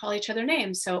us not to call each other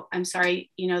names. So I'm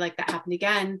sorry, like that happened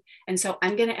again. And so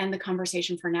I'm going to end the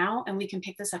conversation for now, and we can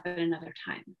pick this up at another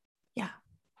time. Yeah.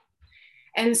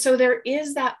 And so there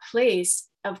is that place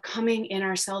of coming in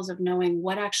ourselves, of knowing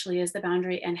what actually is the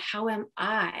boundary and how am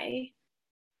I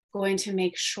going to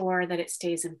make sure that it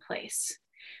stays in place,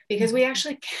 because we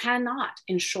actually cannot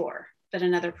ensure that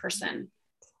another person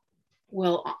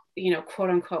will,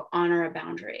 quote unquote, honor a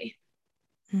boundary.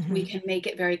 We can make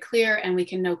it very clear and we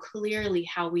can know clearly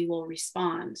how we will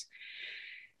respond.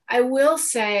 I will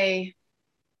say,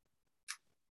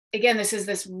 again, this is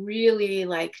this really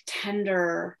like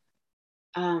tender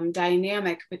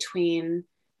dynamic between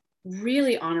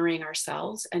really honoring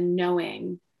ourselves and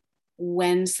knowing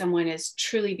when someone is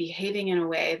truly behaving in a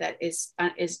way that is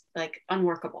like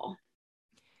unworkable.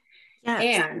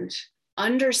 Yes. And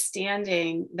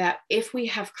understanding that if we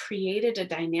have created a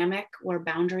dynamic where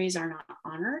boundaries are not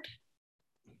honored,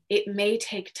 it may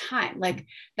take time. Like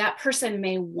that person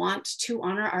may want to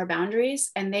honor our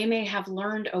boundaries, and they may have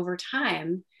learned over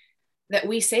time that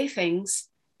we say things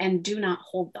and do not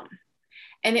hold them.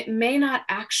 And it may not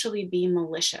actually be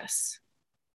malicious.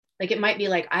 Like it might be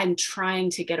like, I'm trying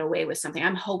to get away with something.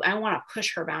 I want to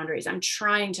push her boundaries. I'm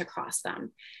trying to cross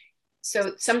them.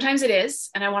 So sometimes it is,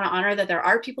 and I want to honor that there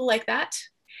are people like that.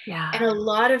 Yeah. And a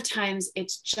lot of times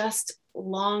it's just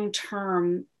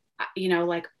long-term,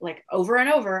 like over and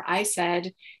over, I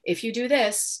said, if you do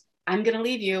this, I'm going to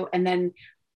leave you. And then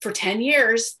for 10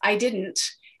 years, I didn't.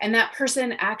 And that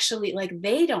person actually, like,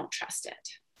 they don't trust it.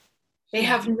 They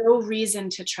have no reason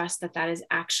to trust that is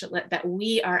actually, that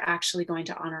we are actually going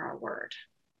to honor our word.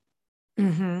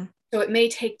 Mm-hmm. So it may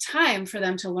take time for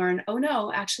them to learn, oh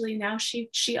no, actually now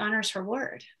she honors her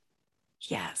word.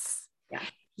 Yes. Yeah.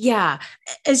 Yeah.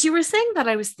 As you were saying that,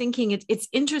 I was thinking it's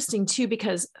interesting too,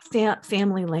 because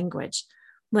family language,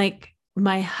 like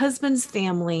my husband's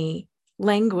family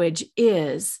language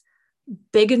is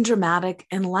big and dramatic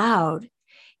and loud.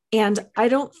 And I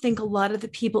don't think a lot of the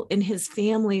people in his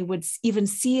family would even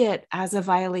see it as a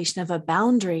violation of a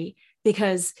boundary,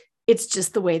 because it's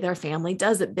just the way their family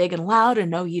does it, big and loud,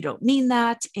 and no, you don't mean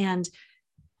that. And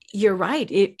you're right.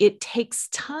 It takes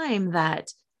time.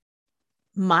 That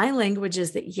my language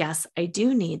is that, yes, I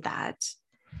do need that.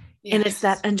 Yes. And it's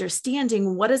that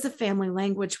understanding, what is a family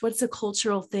language? What's a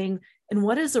cultural thing? And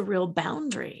what is a real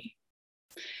boundary?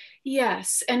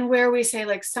 Yes. And where we say,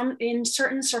 like, in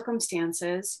certain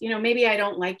circumstances, maybe I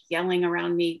don't like yelling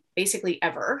around me basically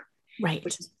ever. Right.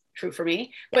 Which is true for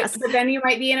me. Yes. But then you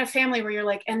might be in a family where you're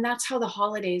like, and that's how the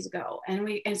holidays go.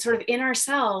 And sort of in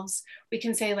ourselves, we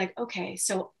can say, like, okay,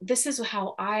 so this is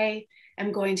how I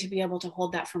am going to be able to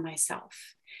hold that for myself.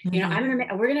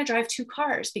 Mm-hmm. We're going to drive 2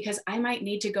 cars because I might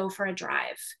need to go for a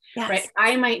drive. Yes. Right.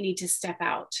 I might need to step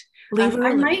out.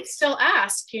 I might still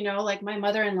ask, like my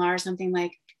mother-in-law or something,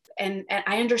 like, and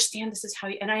I understand this is how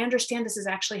you, and I understand this is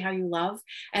actually how you love.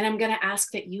 And I'm going to ask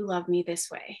that you love me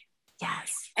this way.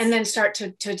 Yes. And then start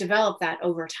to develop that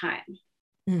over time.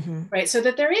 Mm-hmm. Right. So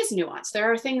that there is nuance.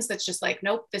 There are things that's just like,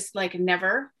 nope, this, like,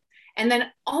 never. And then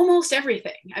almost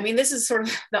everything. I mean, this is sort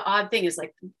of the odd thing, is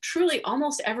like truly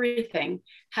almost everything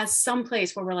has some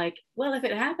place where we're like, well, if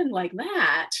it happened like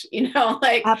that,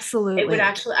 like, absolutely, it would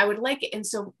actually, I would like it. And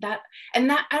so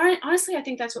honestly, I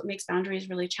think that's what makes boundaries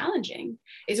really challenging,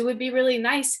 is it would be really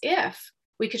nice if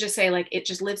we could just say, like, it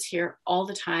just lives here all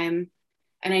the time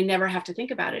and I never have to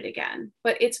think about it again.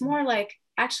 But it's more like,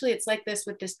 actually, it's like this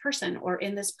with this person, or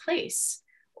in this place,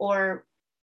 or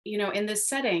in this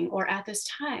setting, or at this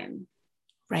time.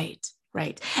 Right.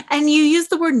 Right. And you use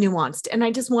the word nuanced. And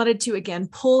I just wanted to, again,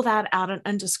 pull that out and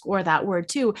underscore that word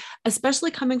too,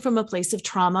 especially coming from a place of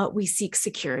trauma. We seek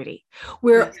security.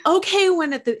 We're okay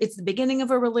when it's the beginning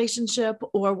of a relationship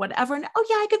or whatever. And, oh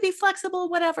yeah, I could be flexible,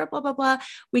 whatever, blah, blah, blah.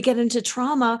 We get into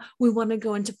trauma. We want to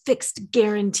go into fixed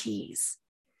guarantees.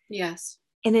 Yes.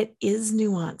 And it is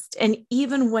nuanced. And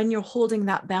even when you're holding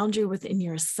that boundary within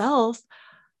yourself,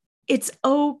 it's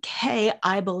okay,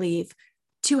 I believe,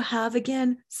 to have,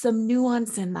 again, some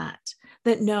nuance in that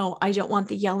no, I don't want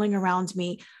the yelling around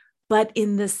me, but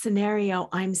in this scenario,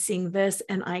 I'm seeing this,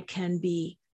 and I can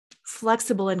be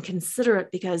flexible and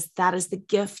considerate, because that is the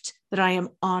gift that I am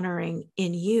honoring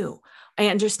in you. I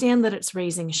understand that it's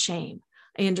raising shame.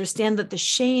 I understand that the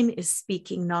shame is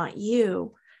speaking, not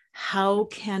you. How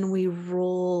can we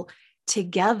roll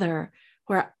together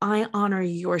where I honor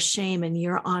your shame and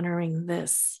you're honoring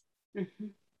this? Mm-hmm.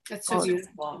 That's so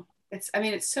beautiful. It's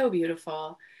so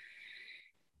beautiful.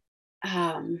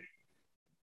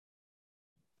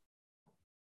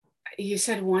 You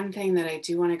said one thing that I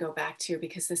do want to go back to,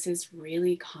 because this is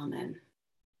really common.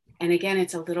 And again,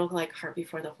 it's a little like cart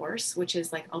before the horse, which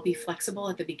is like, I'll be flexible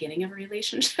at the beginning of a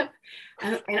relationship.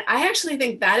 And I actually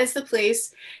think that is the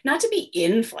place, not to be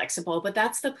inflexible, but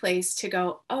that's the place to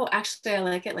go, oh, actually, I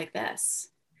like it like this.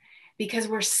 Because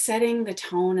we're setting the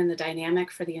tone and the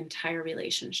dynamic for the entire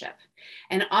relationship.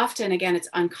 And often, again, it's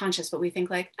unconscious, but we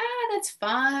think like, that's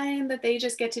fine that they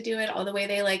just get to do it all the way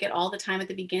they like it all the time at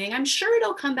the beginning. I'm sure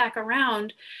it'll come back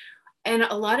around. And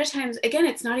a lot of times, again,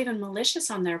 it's not even malicious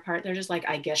on their part. They're just like,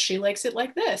 I guess she likes it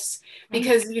like this,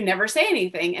 because you never say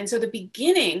anything. And so the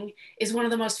beginning is one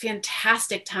of the most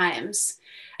fantastic times.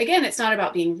 Again, it's not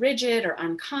about being rigid or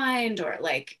unkind or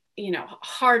like,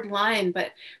 hard line,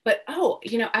 but,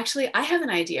 actually I have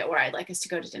an idea where I'd like us to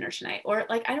go to dinner tonight, or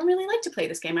like, I don't really like to play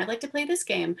this game. I'd like to play this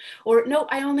game, or no,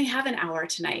 I only have an hour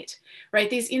tonight, right?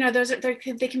 These,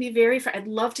 they can be very, I'd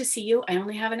love to see you. I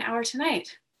only have an hour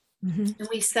tonight. Mm-hmm. And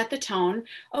we set the tone.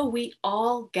 Oh, we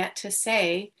all get to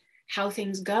say how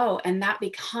things go. And that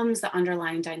becomes the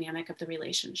underlying dynamic of the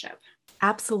relationship.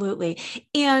 Absolutely.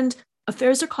 And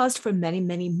affairs are caused for many,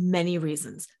 many, many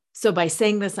reasons. So by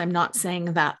saying this, I'm not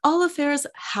saying that all affairs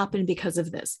happen because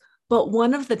of this, but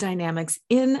one of the dynamics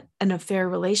in an affair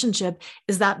relationship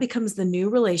is that becomes the new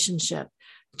relationship.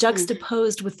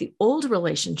 juxtaposed with the old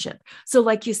relationship. So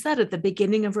like you said, at the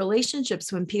beginning of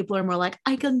relationships, when people are more like,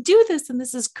 I can do this and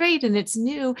this is great and it's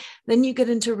new, then you get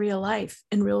into real life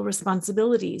and real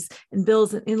responsibilities and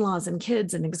bills and in-laws and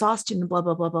kids and exhaustion and blah,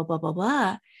 blah, blah, blah, blah, blah,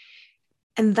 blah.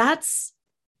 And that's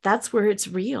where it's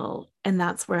real and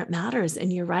that's where it matters.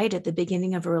 And you're right, at the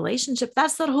beginning of a relationship,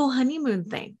 that's that whole honeymoon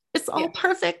thing. It's all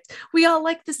perfect. We all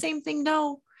like the same thing.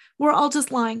 No, we're all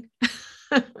just lying.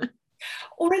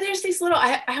 Or there's these little,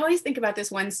 I always think about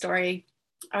this one story.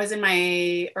 I was in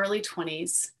my early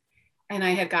 20s and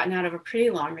I had gotten out of a pretty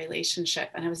long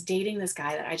relationship and I was dating this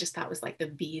guy that I just thought was like the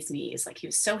bee's knees. Like he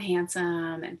was so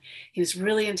handsome and he was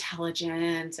really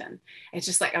intelligent. And it's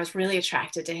just like, I was really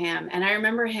attracted to him. And I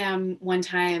remember him one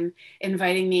time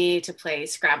inviting me to play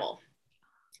Scrabble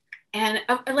and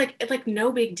like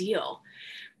no big deal.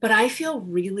 But I feel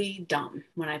really dumb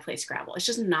when I play Scrabble. It's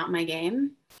just not my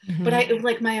game. Mm-hmm.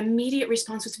 But my immediate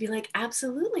response was to be like,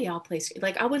 absolutely, I'll play.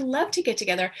 Like, I would love to get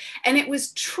together. And it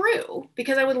was true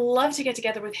because I would love to get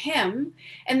together with him.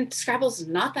 And Scrabble's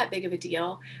not that big of a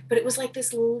deal. But it was like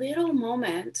this little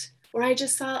moment where I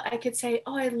just thought I could say,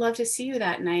 oh, I'd love to see you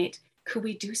that night. Could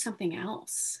we do something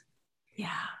else? Yeah.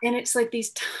 And it's like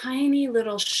these tiny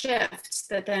little shifts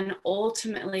that then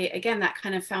ultimately, again, that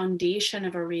kind of foundation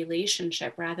of a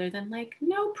relationship rather than like,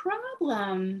 no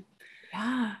problem.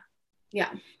 Yeah. Yeah.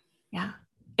 Yeah.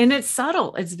 And it's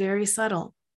subtle. It's very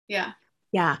subtle. Yeah.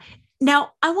 Yeah.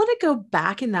 Now I want to go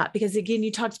back in that because again,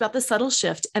 you talked about the subtle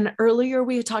shift and earlier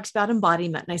we talked about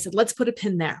embodiment and I said, let's put a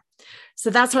pin there. So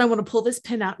that's why I want to pull this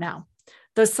pin out now.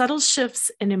 Those subtle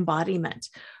shifts in embodiment.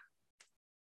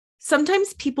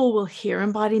 Sometimes people will hear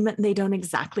embodiment and they don't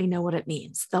exactly know what it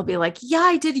means. They'll be like, yeah,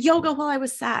 I did yoga while I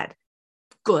was sad.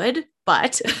 Good,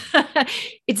 but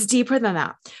it's deeper than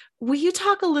that. Will you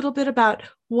talk a little bit about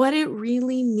what it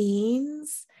really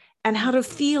means and how to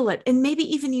feel it? And maybe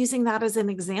even using that as an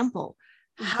example.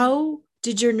 How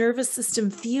did your nervous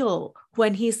system feel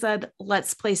when he said,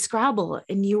 let's play Scrabble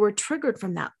and you were triggered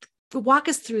from that? Walk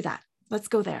us through that. Let's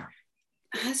go there.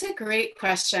 That's a great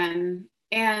question.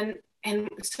 And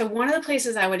so one of the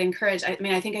places I would encourage, I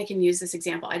mean, I think I can use this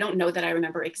example. I don't know that I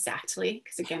remember exactly,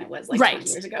 because again, it was like 20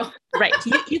 years ago. Right.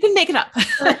 You can make it up.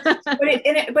 but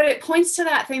it points to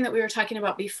that thing that we were talking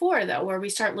about before, though, where we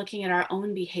start looking at our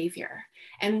own behavior.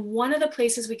 And one of the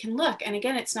places we can look, and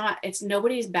again, it's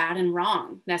nobody's bad and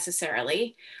wrong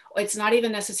necessarily. It's not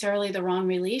even necessarily the wrong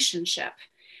relationship.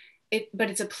 But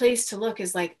it's a place to look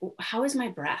is like, how is my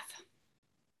breath?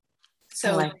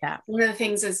 So I like that. One of the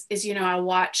things is, I'll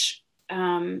watch,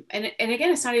 and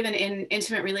again, it's not even in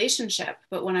intimate relationship,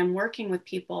 but when I'm working with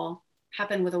people,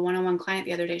 happened with a one-on-one client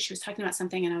the other day, she was talking about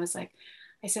something and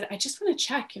I said, I just want to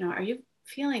check, are you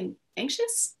feeling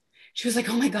anxious? She was like,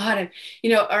 oh my God.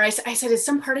 Or I said, is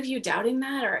some part of you doubting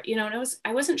that? Or, and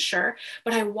I wasn't sure,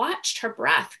 but I watched her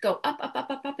breath go up, up, up,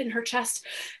 up, up in her chest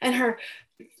and her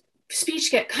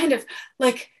speech get kind of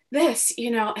like this,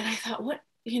 and I thought, what?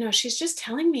 She's just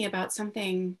telling me about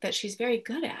something that she's very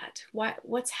good at.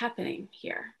 What's happening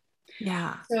here?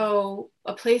 Yeah. So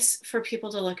a place for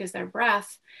people to look is their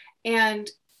breath. And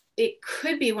it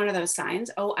could be one of those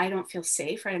signs. Oh, I don't feel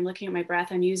safe, right? I'm looking at my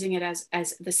breath. I'm using it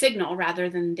as the signal rather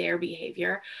than their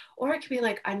behavior. Or it could be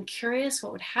like, I'm curious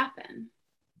what would happen.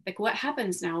 Like what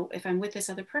happens now if I'm with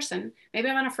this other person? Maybe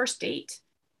I'm on a first date,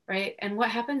 right? And what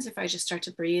happens if I just start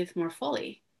to breathe more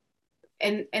fully?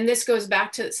 And this goes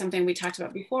back to something we talked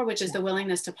about before, which is the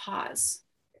willingness to pause.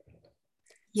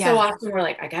 Yeah. So often we're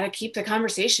like, I got to keep the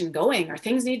conversation going, or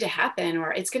things need to happen,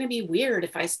 or it's going to be weird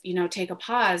if I, take a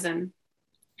pause. And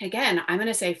again, I'm going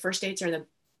to say first dates are the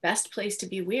best place to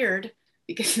be weird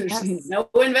because there's no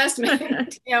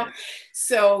investment,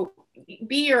 So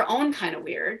be your own kind of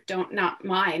weird. Not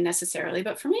mine necessarily,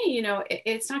 but for me,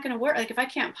 it's not going to work. Like if I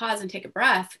can't pause and take a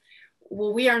breath,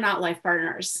 well, we are not life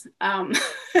partners.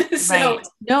 So right.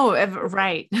 No,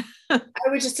 right. I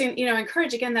would just,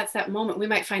 encourage, again, that's that moment we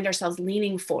might find ourselves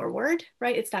leaning forward,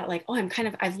 right? It's that like, oh,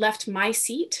 I've left my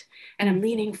seat and I'm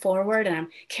leaning forward and I'm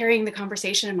carrying the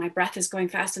conversation and my breath is going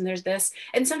fast and there's this.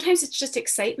 And sometimes it's just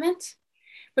excitement,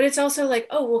 but it's also like,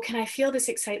 oh, well, can I feel this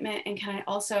excitement? And can I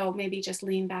also maybe just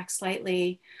lean back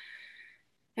slightly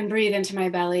and breathe into my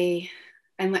belly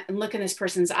and look in this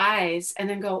person's eyes and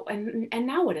then go, and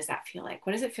now what does that feel like?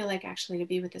 What does it feel like actually to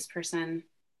be with this person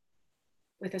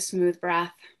with a smooth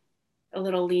breath, a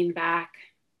little lean back,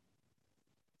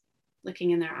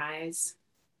 looking in their eyes?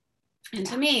 And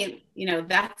to me,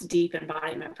 that's deep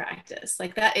embodiment practice.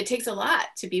 Like that, it takes a lot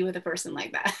to be with a person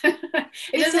like that.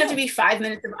 It doesn't have to be 5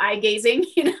 minutes of eye gazing,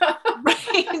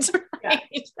 Right. Yeah.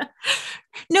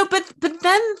 No, but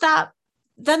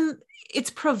then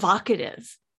it's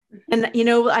provocative. And, you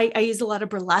know, I use a lot of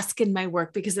burlesque in my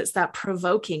work because it's that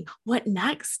provoking. What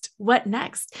next? What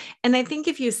next? And I think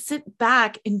if you sit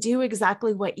back and do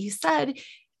exactly what you said,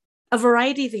 a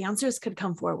variety of answers could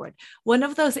come forward. One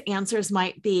of those answers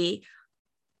might be,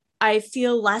 I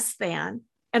feel less than,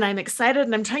 and I'm excited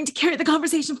and I'm trying to carry the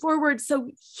conversation forward so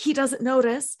he doesn't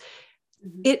notice.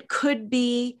 Mm-hmm. It could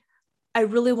be, I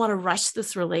really want to rush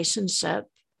this relationship.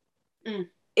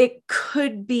 It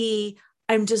could be,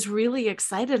 I'm just really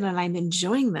excited and I'm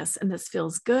enjoying this and this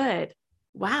feels good.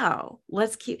 Wow.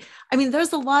 Let's keep, I mean,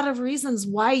 there's a lot of reasons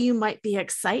why you might be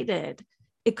excited.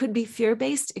 It could be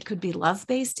fear-based. It could be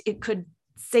love-based. It could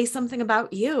say something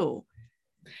about you.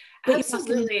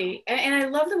 Absolutely. And I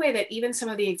love the way that even some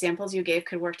of the examples you gave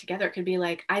could work together. It could be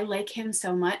like, I like him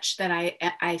so much that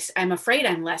I'm afraid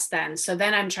I'm less than. So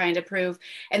then I'm trying to prove,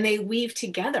 and they weave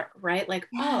together, right? Like,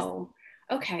 yes. Oh,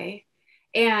 okay.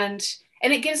 And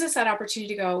it gives us that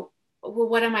opportunity to go, well,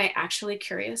 what am I actually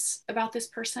curious about this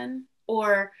person?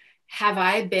 Or have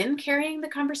I been carrying the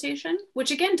conversation? Which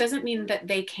again, doesn't mean that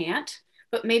they can't,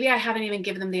 but maybe I haven't even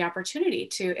given them the opportunity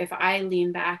to. If I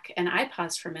lean back and I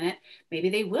pause for a minute, maybe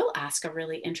they will ask a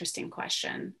really interesting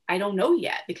question. I don't know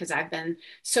yet because I've been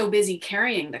so busy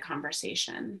carrying the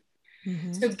conversation.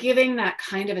 Mm-hmm. So giving that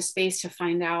kind of a space to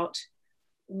find out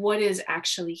what is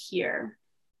actually here.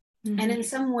 Mm-hmm. And in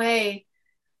some way,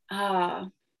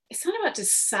 it's not about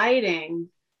deciding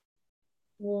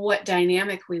what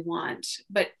dynamic we want,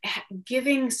 but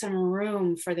giving some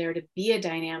room for there to be a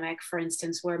dynamic, for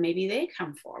instance, where maybe they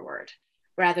come forward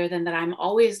rather than that I'm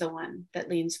always the one that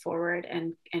leans forward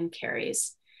and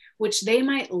carries, which they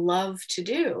might love to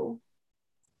do,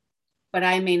 but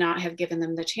I may not have given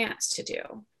them the chance to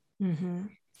do. Mm-hmm.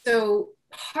 So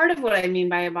part of what I mean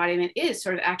by embodiment is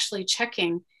sort of actually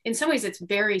checking. In some ways, it's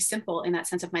very simple in that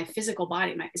sense of my physical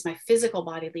body. Is my physical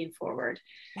body lean forward?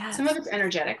 Yes. Some of it's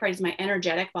energetic, right? Is my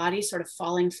energetic body sort of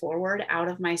falling forward out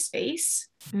of my space?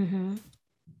 Mm-hmm.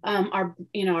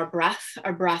 Our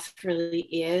breath really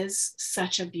is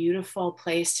such a beautiful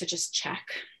place to just check.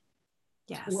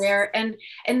 Yes. Where and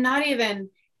not even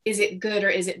is it good or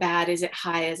is it bad? Is it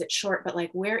high? Is it short? But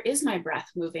like, where is my breath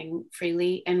moving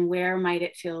freely, and where might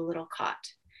it feel a little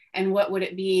caught? And what would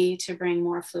it be to bring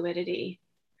more fluidity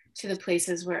to the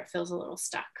places where it feels a little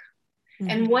stuck?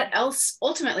 Mm-hmm. And what else,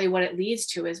 ultimately what it leads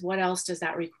to is, what else does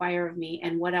that require of me?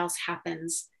 And what else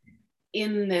happens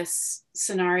in this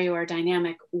scenario or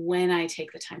dynamic when I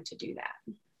take the time to do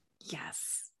that?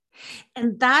 Yes.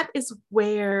 And that is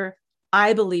where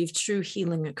I believe true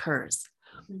healing occurs.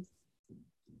 Mm-hmm.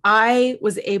 I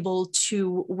was able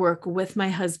to work with my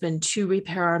husband to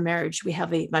repair our marriage. We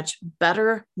have a much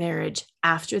better marriage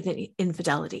after the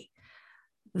infidelity.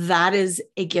 That is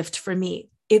a gift for me.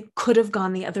 It could have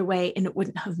gone the other way and it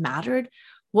wouldn't have mattered.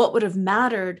 What would have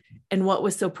mattered and what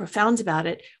was so profound about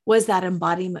it was that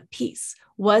embodiment piece,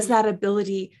 was that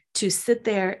ability to sit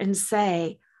there and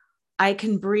say, I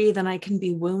can breathe and I can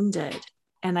be wounded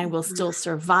and I will still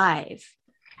survive,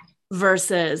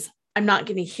 versus I'm not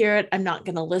going to hear it. I'm not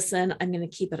going to listen. I'm going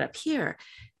to keep it up here.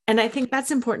 And I think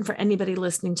that's important for anybody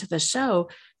listening to the show.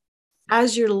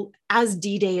 As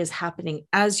D-Day is happening,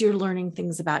 as you're learning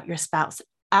things about your spouse,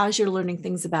 as you're learning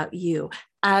things about you,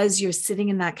 as you're sitting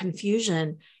in that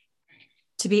confusion,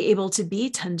 to be able to be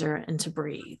tender and to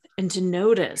breathe and to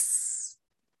notice.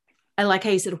 I like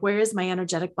how you said, where is my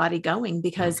energetic body going?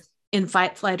 Because in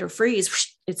fight, flight, or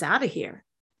freeze, it's out of here.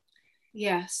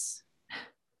 Yes.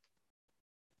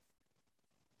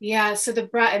 Yeah. So the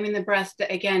breath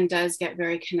again does get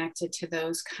very connected to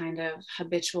those kind of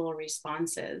habitual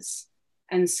responses.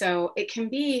 And so it can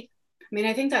be,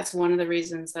 I think that's one of the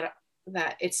reasons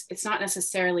that it's not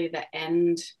necessarily the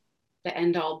end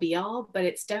all be all,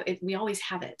 but we always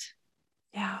have it.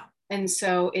 Yeah. And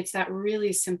so it's that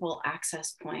really simple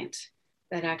access point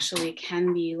that actually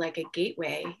can be like a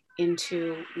gateway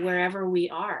into wherever we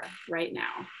are right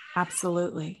now.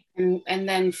 Absolutely. And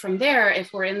then from there,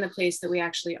 if we're in the place that we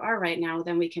actually are right now,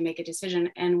 then we can make a decision.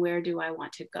 And where do I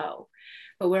want to go?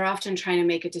 But we're often trying to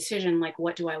make a decision like,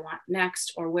 what do I want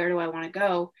next? Or where do I want to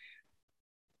go?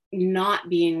 Not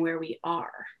being where we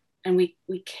are. And we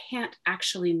can't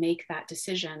actually make that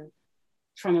decision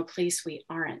from a place we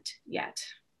aren't yet.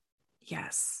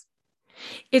 Yes.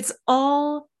 It's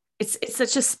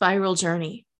such a spiral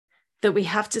journey that we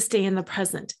have to stay in the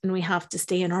present and we have to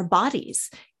stay in our bodies.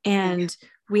 And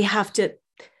we have to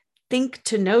think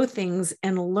to know things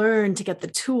and learn to get the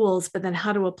tools, but then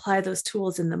how to apply those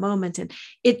tools in the moment. And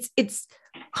it's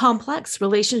complex.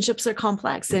 Relationships are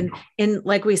complex. And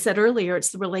like we said earlier,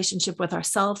 it's the relationship with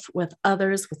ourselves, with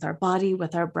others, with our body,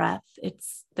 with our breath.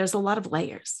 There's a lot of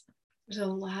layers. There's a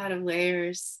lot of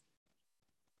layers.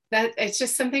 that it's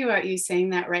just something about you saying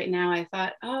that right now. I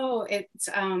thought, oh, it's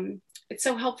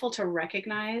so helpful to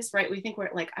recognize, right? We think we're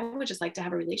like, I would just like to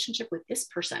have a relationship with this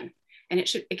person. And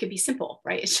it could be simple,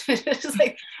 right? It's just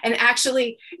like, and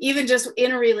actually even just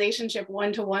in a relationship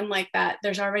one-to-one like that,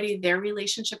 there's already their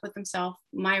relationship with themselves,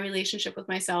 my relationship with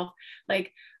myself,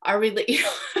 like our relationship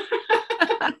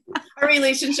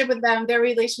with them, their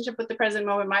relationship with the present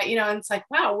moment, and it's like,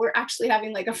 wow, we're actually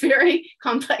having like a very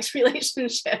complex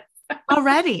relationship.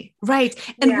 Already. Right.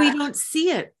 And Yeah. we don't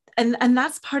see it. And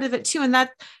that's part of it too. And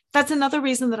that's another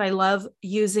reason that I love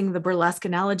using the burlesque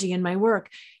analogy in my work.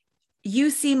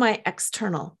 You see my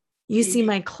external, you see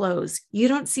my clothes. You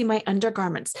don't see my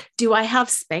undergarments. Do I have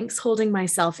Spanx holding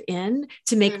myself in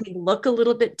to make me look a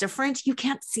little bit different? You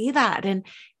can't see that. And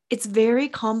it's very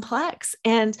complex.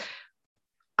 And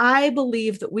I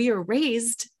believe that we are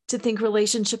raised to think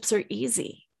relationships are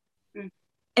easy.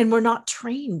 And we're not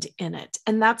trained in it.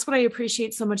 And that's what I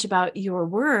appreciate so much about your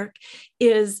work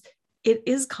is it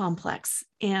is complex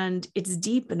and it's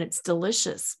deep and it's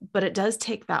delicious, but it does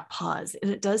take that pause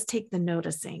and it does take the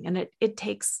noticing, and it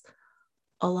takes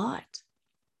a lot.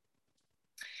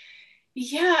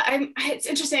 Yeah, it's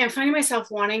interesting. I'm finding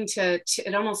myself wanting to,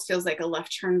 it almost feels like a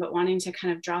left turn, but wanting to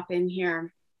kind of drop in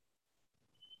here.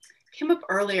 Came up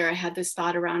earlier, I had this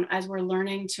thought around, as we're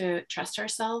learning to trust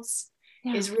ourselves,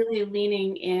 is really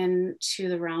leaning into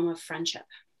the realm of friendship.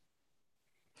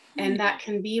 And that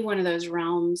can be one of those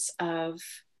realms of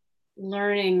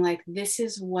learning, like, this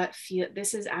is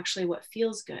actually what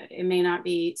feels good. It may not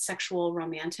be sexual,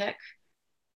 romantic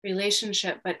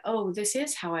relationship, but, oh, this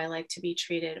is how I like to be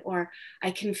treated. Or I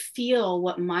can feel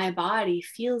what my body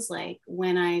feels like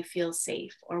when I feel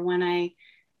safe, or when I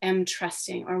am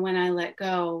trusting, or when I let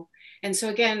go. And so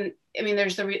again, I mean,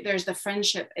 there's the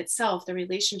friendship itself, the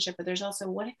relationship, but there's also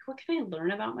what can I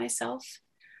learn about myself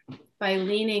by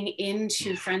leaning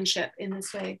into friendship in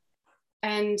this way.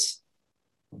 And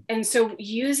so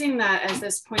using that as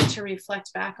this point to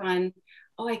reflect back on,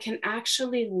 oh, I can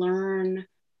actually learn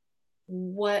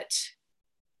what,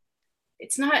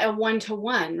 it's not a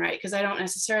one-to-one, right? Because I don't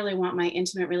necessarily want my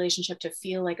intimate relationship to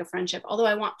feel like a friendship, although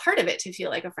I want part of it to feel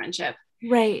like a friendship.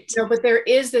 Right. But there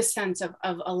is this sense of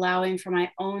allowing for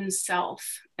my own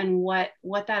self and what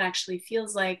that actually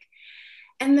feels like.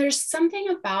 And there's something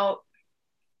about,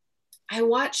 I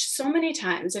watch so many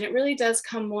times, and it really does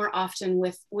come more often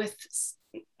with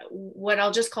what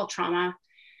I'll just call trauma.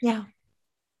 Yeah.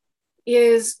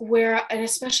 Is where, and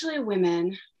especially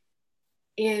women,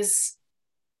 is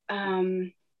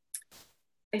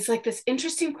it's like this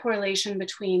interesting correlation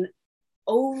between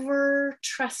over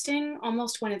trusting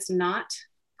almost when it's not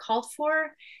called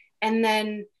for, and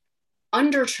then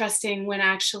under trusting when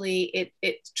actually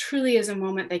it truly is a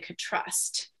moment they could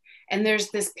trust. And there's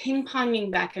this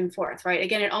ping-ponging back and forth, right?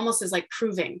 Again, it almost is like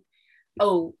proving,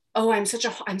 oh, I'm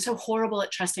so horrible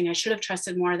at trusting. I should have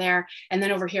trusted more there. And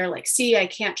then over here, like, see, I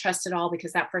can't trust at all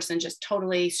because that person just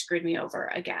totally screwed me over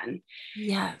again.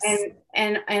 Yes.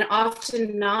 And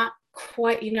often not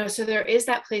quite, so there is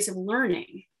that place of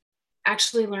learning,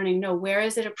 actually learning, no, where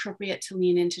is it appropriate to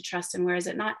lean into trust and where is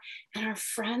it not? And our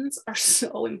friends are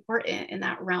so important in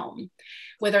that realm,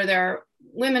 whether they're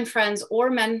women friends or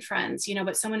men friends,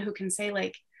 but someone who can say,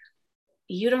 like,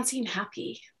 you don't seem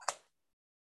happy.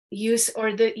 You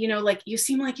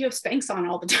seem like you have Spanx on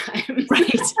all the time.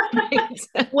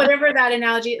 Right. Whatever that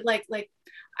analogy, like,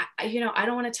 I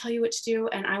don't want to tell you what to do,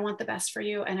 and I want the best for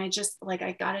you. And I just, like,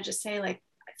 I gotta just say, like,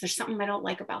 there's something I don't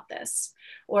like about this,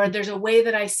 or there's a way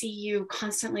that I see you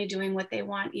constantly doing what they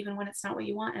want, even when it's not what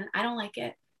you want, and I don't like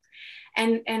it.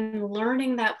 And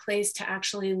learning that place to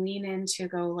actually lean in to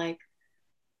go, like,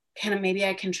 maybe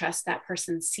I can trust that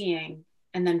person seeing,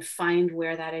 and then find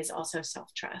where that is also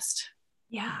self-trust.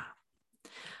 Yeah.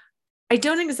 I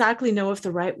don't exactly know if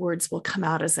the right words will come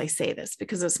out as I say this,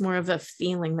 because it's more of a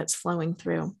feeling that's flowing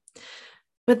through.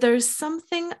 But there's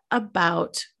something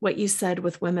about what you said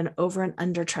with women over and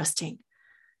under trusting.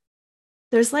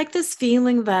 There's like this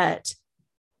feeling that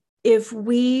if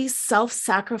we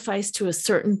self-sacrifice to a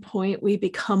certain point, we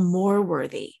become more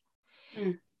worthy.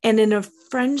 And in a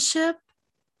friendship,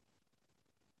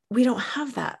 we don't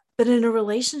have that. But in a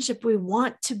relationship, we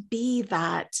want to be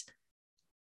that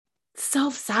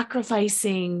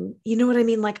self-sacrificing, you know what I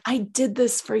mean? Like, I did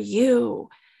this for you.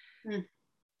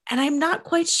 And I'm not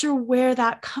quite sure where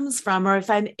that comes from, or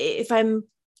if I'm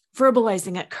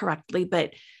verbalizing it correctly,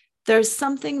 but there's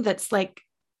something that's like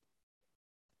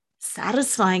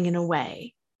satisfying in a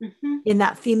way in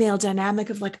that female dynamic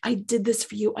of, like, I did this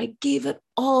for you. I gave it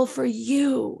all for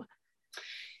you.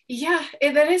 Yeah,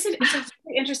 it's a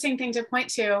really interesting thing to point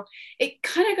to. It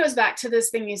kind of goes back to this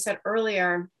thing you said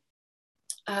earlier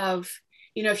of,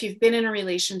 if you've been in a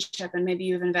relationship and maybe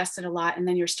you've invested a lot and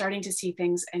then you're starting to see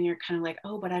things and you're kind of like,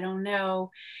 oh, but I don't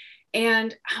know.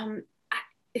 And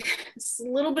it's a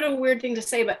little bit of a weird thing to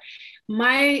say, but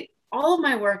all of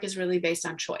my work is really based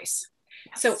on choice.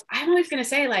 Yes. So I'm always going to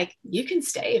say, like, you can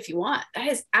stay if you want. That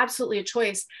is absolutely a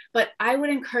choice, but I would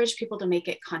encourage people to make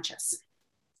it conscious.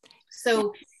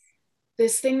 So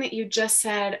this thing that you just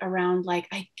said around, like,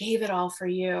 I gave it all for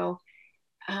you.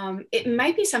 It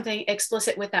might be something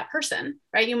explicit with that person,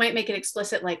 right? You might make it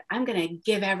explicit, like, I'm going to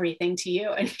give everything to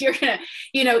you. And you're going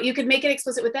to, you could make it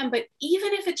explicit with them, but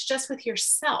even if it's just with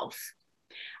yourself,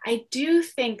 I do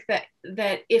think that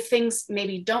if things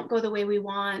maybe don't go the way we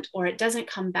want, or it doesn't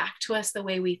come back to us the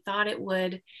way we thought it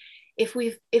would, if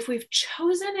we've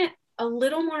chosen it a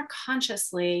little more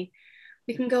consciously,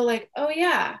 we can go like, oh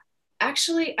yeah,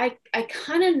 actually, I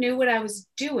kind of knew what I was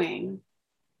doing.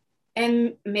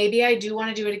 And maybe I do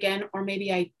want to do it again, or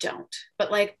maybe I don't. But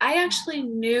like, I actually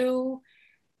knew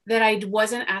that I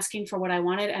wasn't asking for what I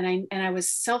wanted, and I was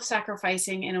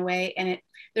self-sacrificing in a way. And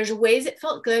there's ways it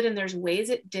felt good, and there's ways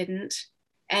it didn't.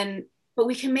 But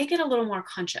we can make it a little more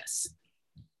conscious.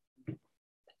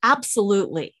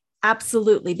 Absolutely.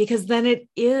 Absolutely. Because then it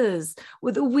is,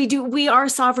 we are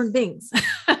sovereign beings.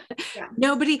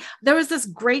 Yeah. There was this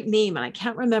great meme, and I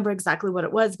can't remember exactly what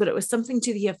it was, but it was something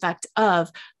to the effect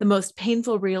of, the most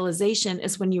painful realization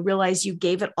is when you realize you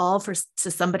gave it all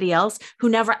to somebody else who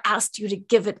never asked you to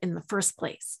give it in the first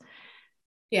place.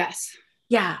 Yes.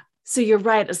 Yeah. So you're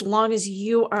right. As long as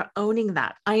you are owning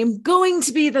that, I am going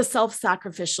to be the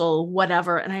self-sacrificial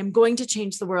whatever, and I'm going to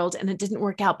change the world, and it didn't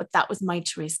work out, but that was my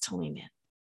choice to lean in.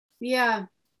 Yeah.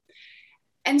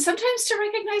 And sometimes to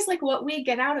recognize like what we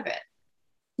get out of it.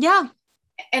 Yeah.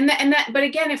 But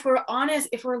again, if we're honest,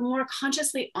 if we're more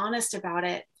consciously honest about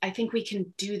it, I think we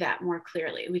can do that more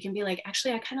clearly. We can be like,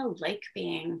 actually, I kind of like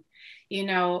being, and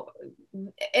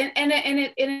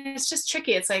it's just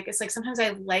tricky. It's like sometimes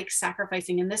I like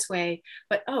sacrificing in this way,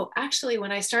 but actually,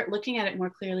 when I start looking at it more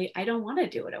clearly, I don't want to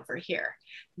do it over here.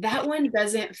 That one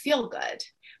doesn't feel good.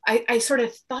 I sort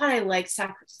of thought I liked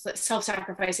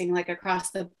self-sacrificing like across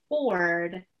the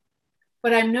board,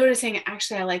 but I'm noticing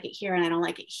actually I like it here and I don't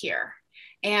like it here.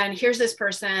 And here's this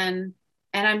person,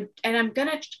 and I'm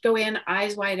gonna go in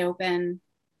eyes wide open,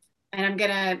 and I'm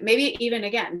gonna, maybe even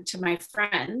again to my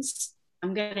friends,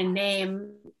 I'm gonna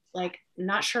name, like,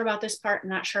 not sure about this part,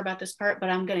 but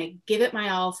I'm gonna give it my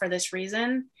all for this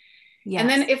reason. Yes. And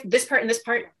then if this part and this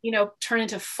part, turn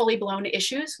into fully blown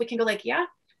issues, we can go like, yeah,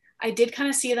 I did kind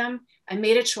of see them. I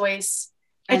made a choice.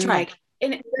 And like,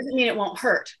 and it doesn't mean it won't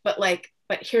hurt, but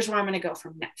here's where I'm going to go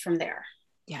from there.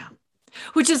 Yeah.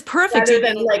 Which is perfect. Rather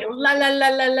than like, la, la, la,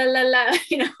 la, la, la, la,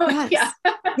 Yes. Yeah.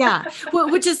 Yeah.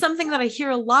 Well, which is something that I hear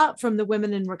a lot from the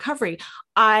women in recovery.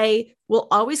 I will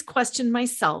always question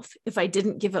myself if I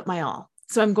didn't give it my all.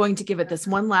 So I'm going to give it this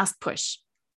one last push.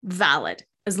 Valid.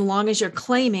 As long as you're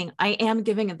claiming I am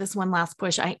giving it this one last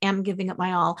push, I am giving it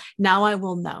my all. Now I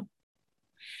will know.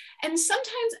 And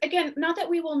sometimes, again, not that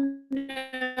we will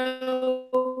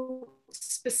know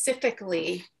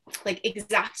specifically, like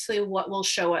exactly what will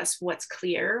show us what's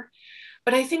clear,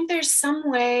 but I think there's some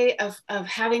way of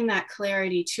having that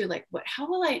clarity too. Like, how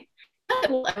will I, not that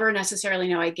we'll ever necessarily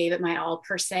know I gave it my all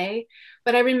per se,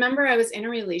 but I remember I was in a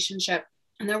relationship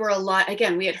and there were a lot,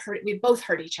 again, we both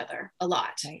hurt each other a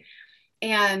lot. Right.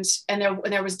 And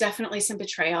there was definitely some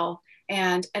betrayal.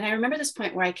 And I remember this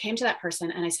point where I came to that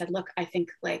person and I said, look, I think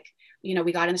like,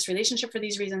 we got in this relationship for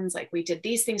these reasons. Like we did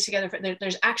these things together.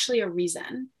 There's actually a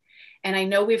reason. And I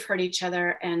know we've hurt each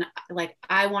other. And like,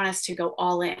 I want us to go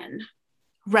all in.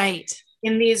 Right.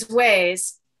 In these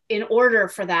ways, in order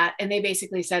for that. And they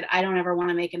basically said, I don't ever want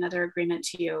to make another agreement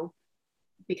to you,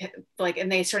 because like,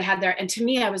 and they sort of had their, and to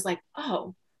me, I was like,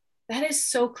 oh, that is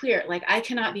so clear. Like I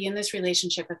cannot be in this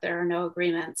relationship if there are no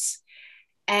agreements.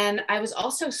 And I was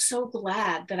also so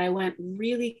glad that I went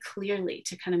really clearly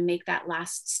to kind of make that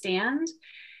last stand.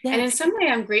 Yes. And in some way,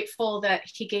 I'm grateful that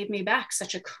he gave me back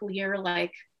such a clear,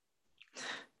 like,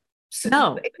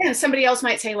 no. Again, somebody else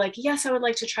might say like, yes, I would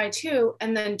like to try too.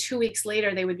 And then 2 weeks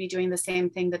later, they would be doing the same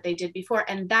thing that they did before.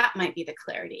 And that might be the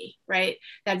clarity, right?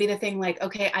 That'd be the thing like,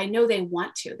 okay, I know they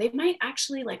want to, they might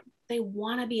actually like, they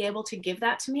want to be able to give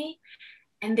that to me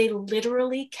and they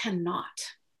literally cannot,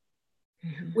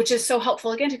 which is so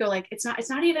helpful again to go like, it's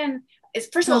not even,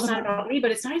 first of all, it's not about me,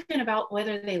 but it's not even about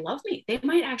whether they love me. They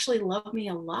might actually love me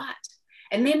a lot.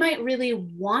 And they might really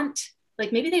want,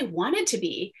 like maybe they wanted to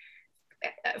be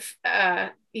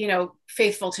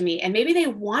faithful to me. And maybe they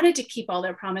wanted to keep all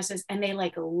their promises and they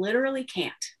like literally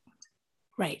can't.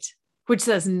 Right. Which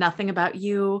says nothing about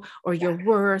you or your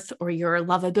worth or your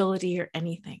lovability or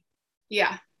anything.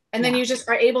 Yeah. And then you just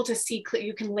are able to see,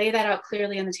 you can lay that out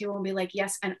clearly on the table and be like,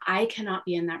 yes, and I cannot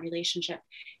be in that relationship.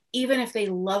 Even if they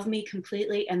love me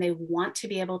completely and they want to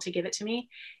be able to give it to me,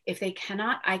 if they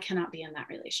cannot, I cannot be in that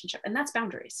relationship. And that's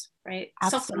boundaries, right?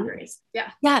 Self-boundaries.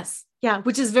 Yeah. Yes. Yeah.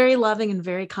 Which is very loving and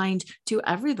very kind to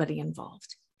everybody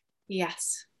involved.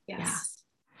 Yes. Yes. Yeah.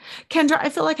 Kendra, I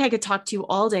feel like I could talk to you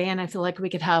all day, and I feel like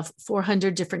we could have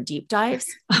 400 different deep dives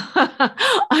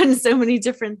on so many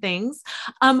different things.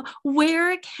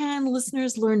 Where can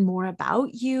listeners learn more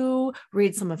about you,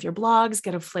 read some of your blogs,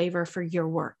 get a flavor for your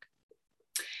work?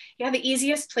 Yeah, the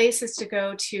easiest place is to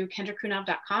go to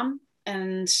kendrakuhnov.com,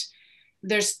 and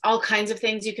there's all kinds of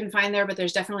things you can find there, but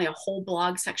there's definitely a whole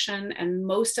blog section, and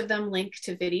most of them link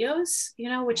to videos,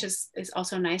 which is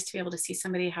also nice to be able to see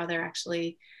somebody, how they're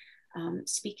actually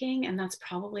speaking. And that's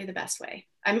probably the best way.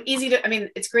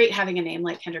 It's great having a name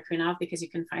like Kendra Kuhnov, because you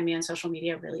can find me on social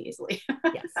media really easily.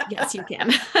 Yes, you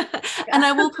can. And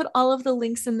I will put all of the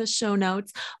links in the show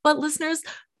notes, but listeners,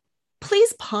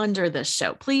 please ponder this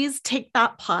show. Please take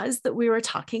that pause that we were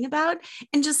talking about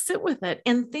and just sit with it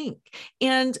and think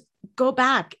and go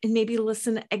back and maybe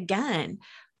listen again.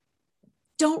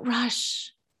 Don't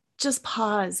rush. Just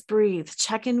pause, breathe,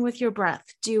 check in with your breath,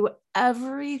 do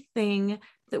everything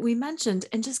that we mentioned,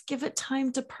 and just give it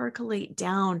time to percolate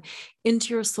down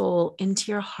into your soul,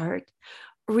 into your heart.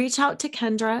 Reach out to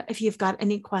Kendra if you've got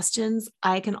any questions.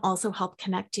 I can also help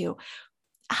connect you.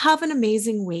 Have an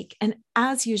amazing week. And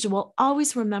as usual,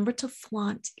 always remember to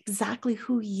flaunt exactly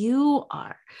who you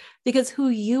are, because who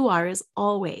you are is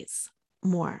always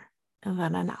more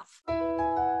than enough.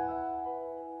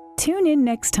 Tune in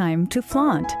next time to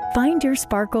Flaunt, Find Your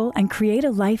Sparkle, and Create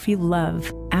a Life You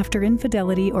Love After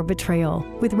Infidelity or Betrayal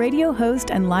with radio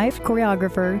host and live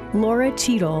choreographer Laura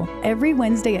Cheadle every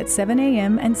Wednesday at 7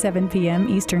 a.m. and 7 p.m.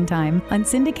 Eastern Time on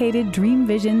syndicated Dream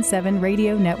Vision 7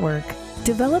 radio network.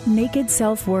 Develop naked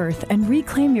self-worth and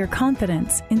reclaim your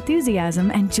confidence, enthusiasm,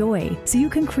 and joy so you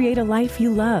can create a life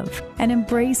you love and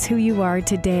embrace who you are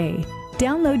today.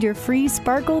 Download your free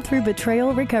Sparkle Through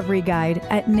Betrayal Recovery Guide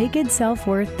at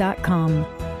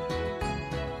nakedselfworth.com.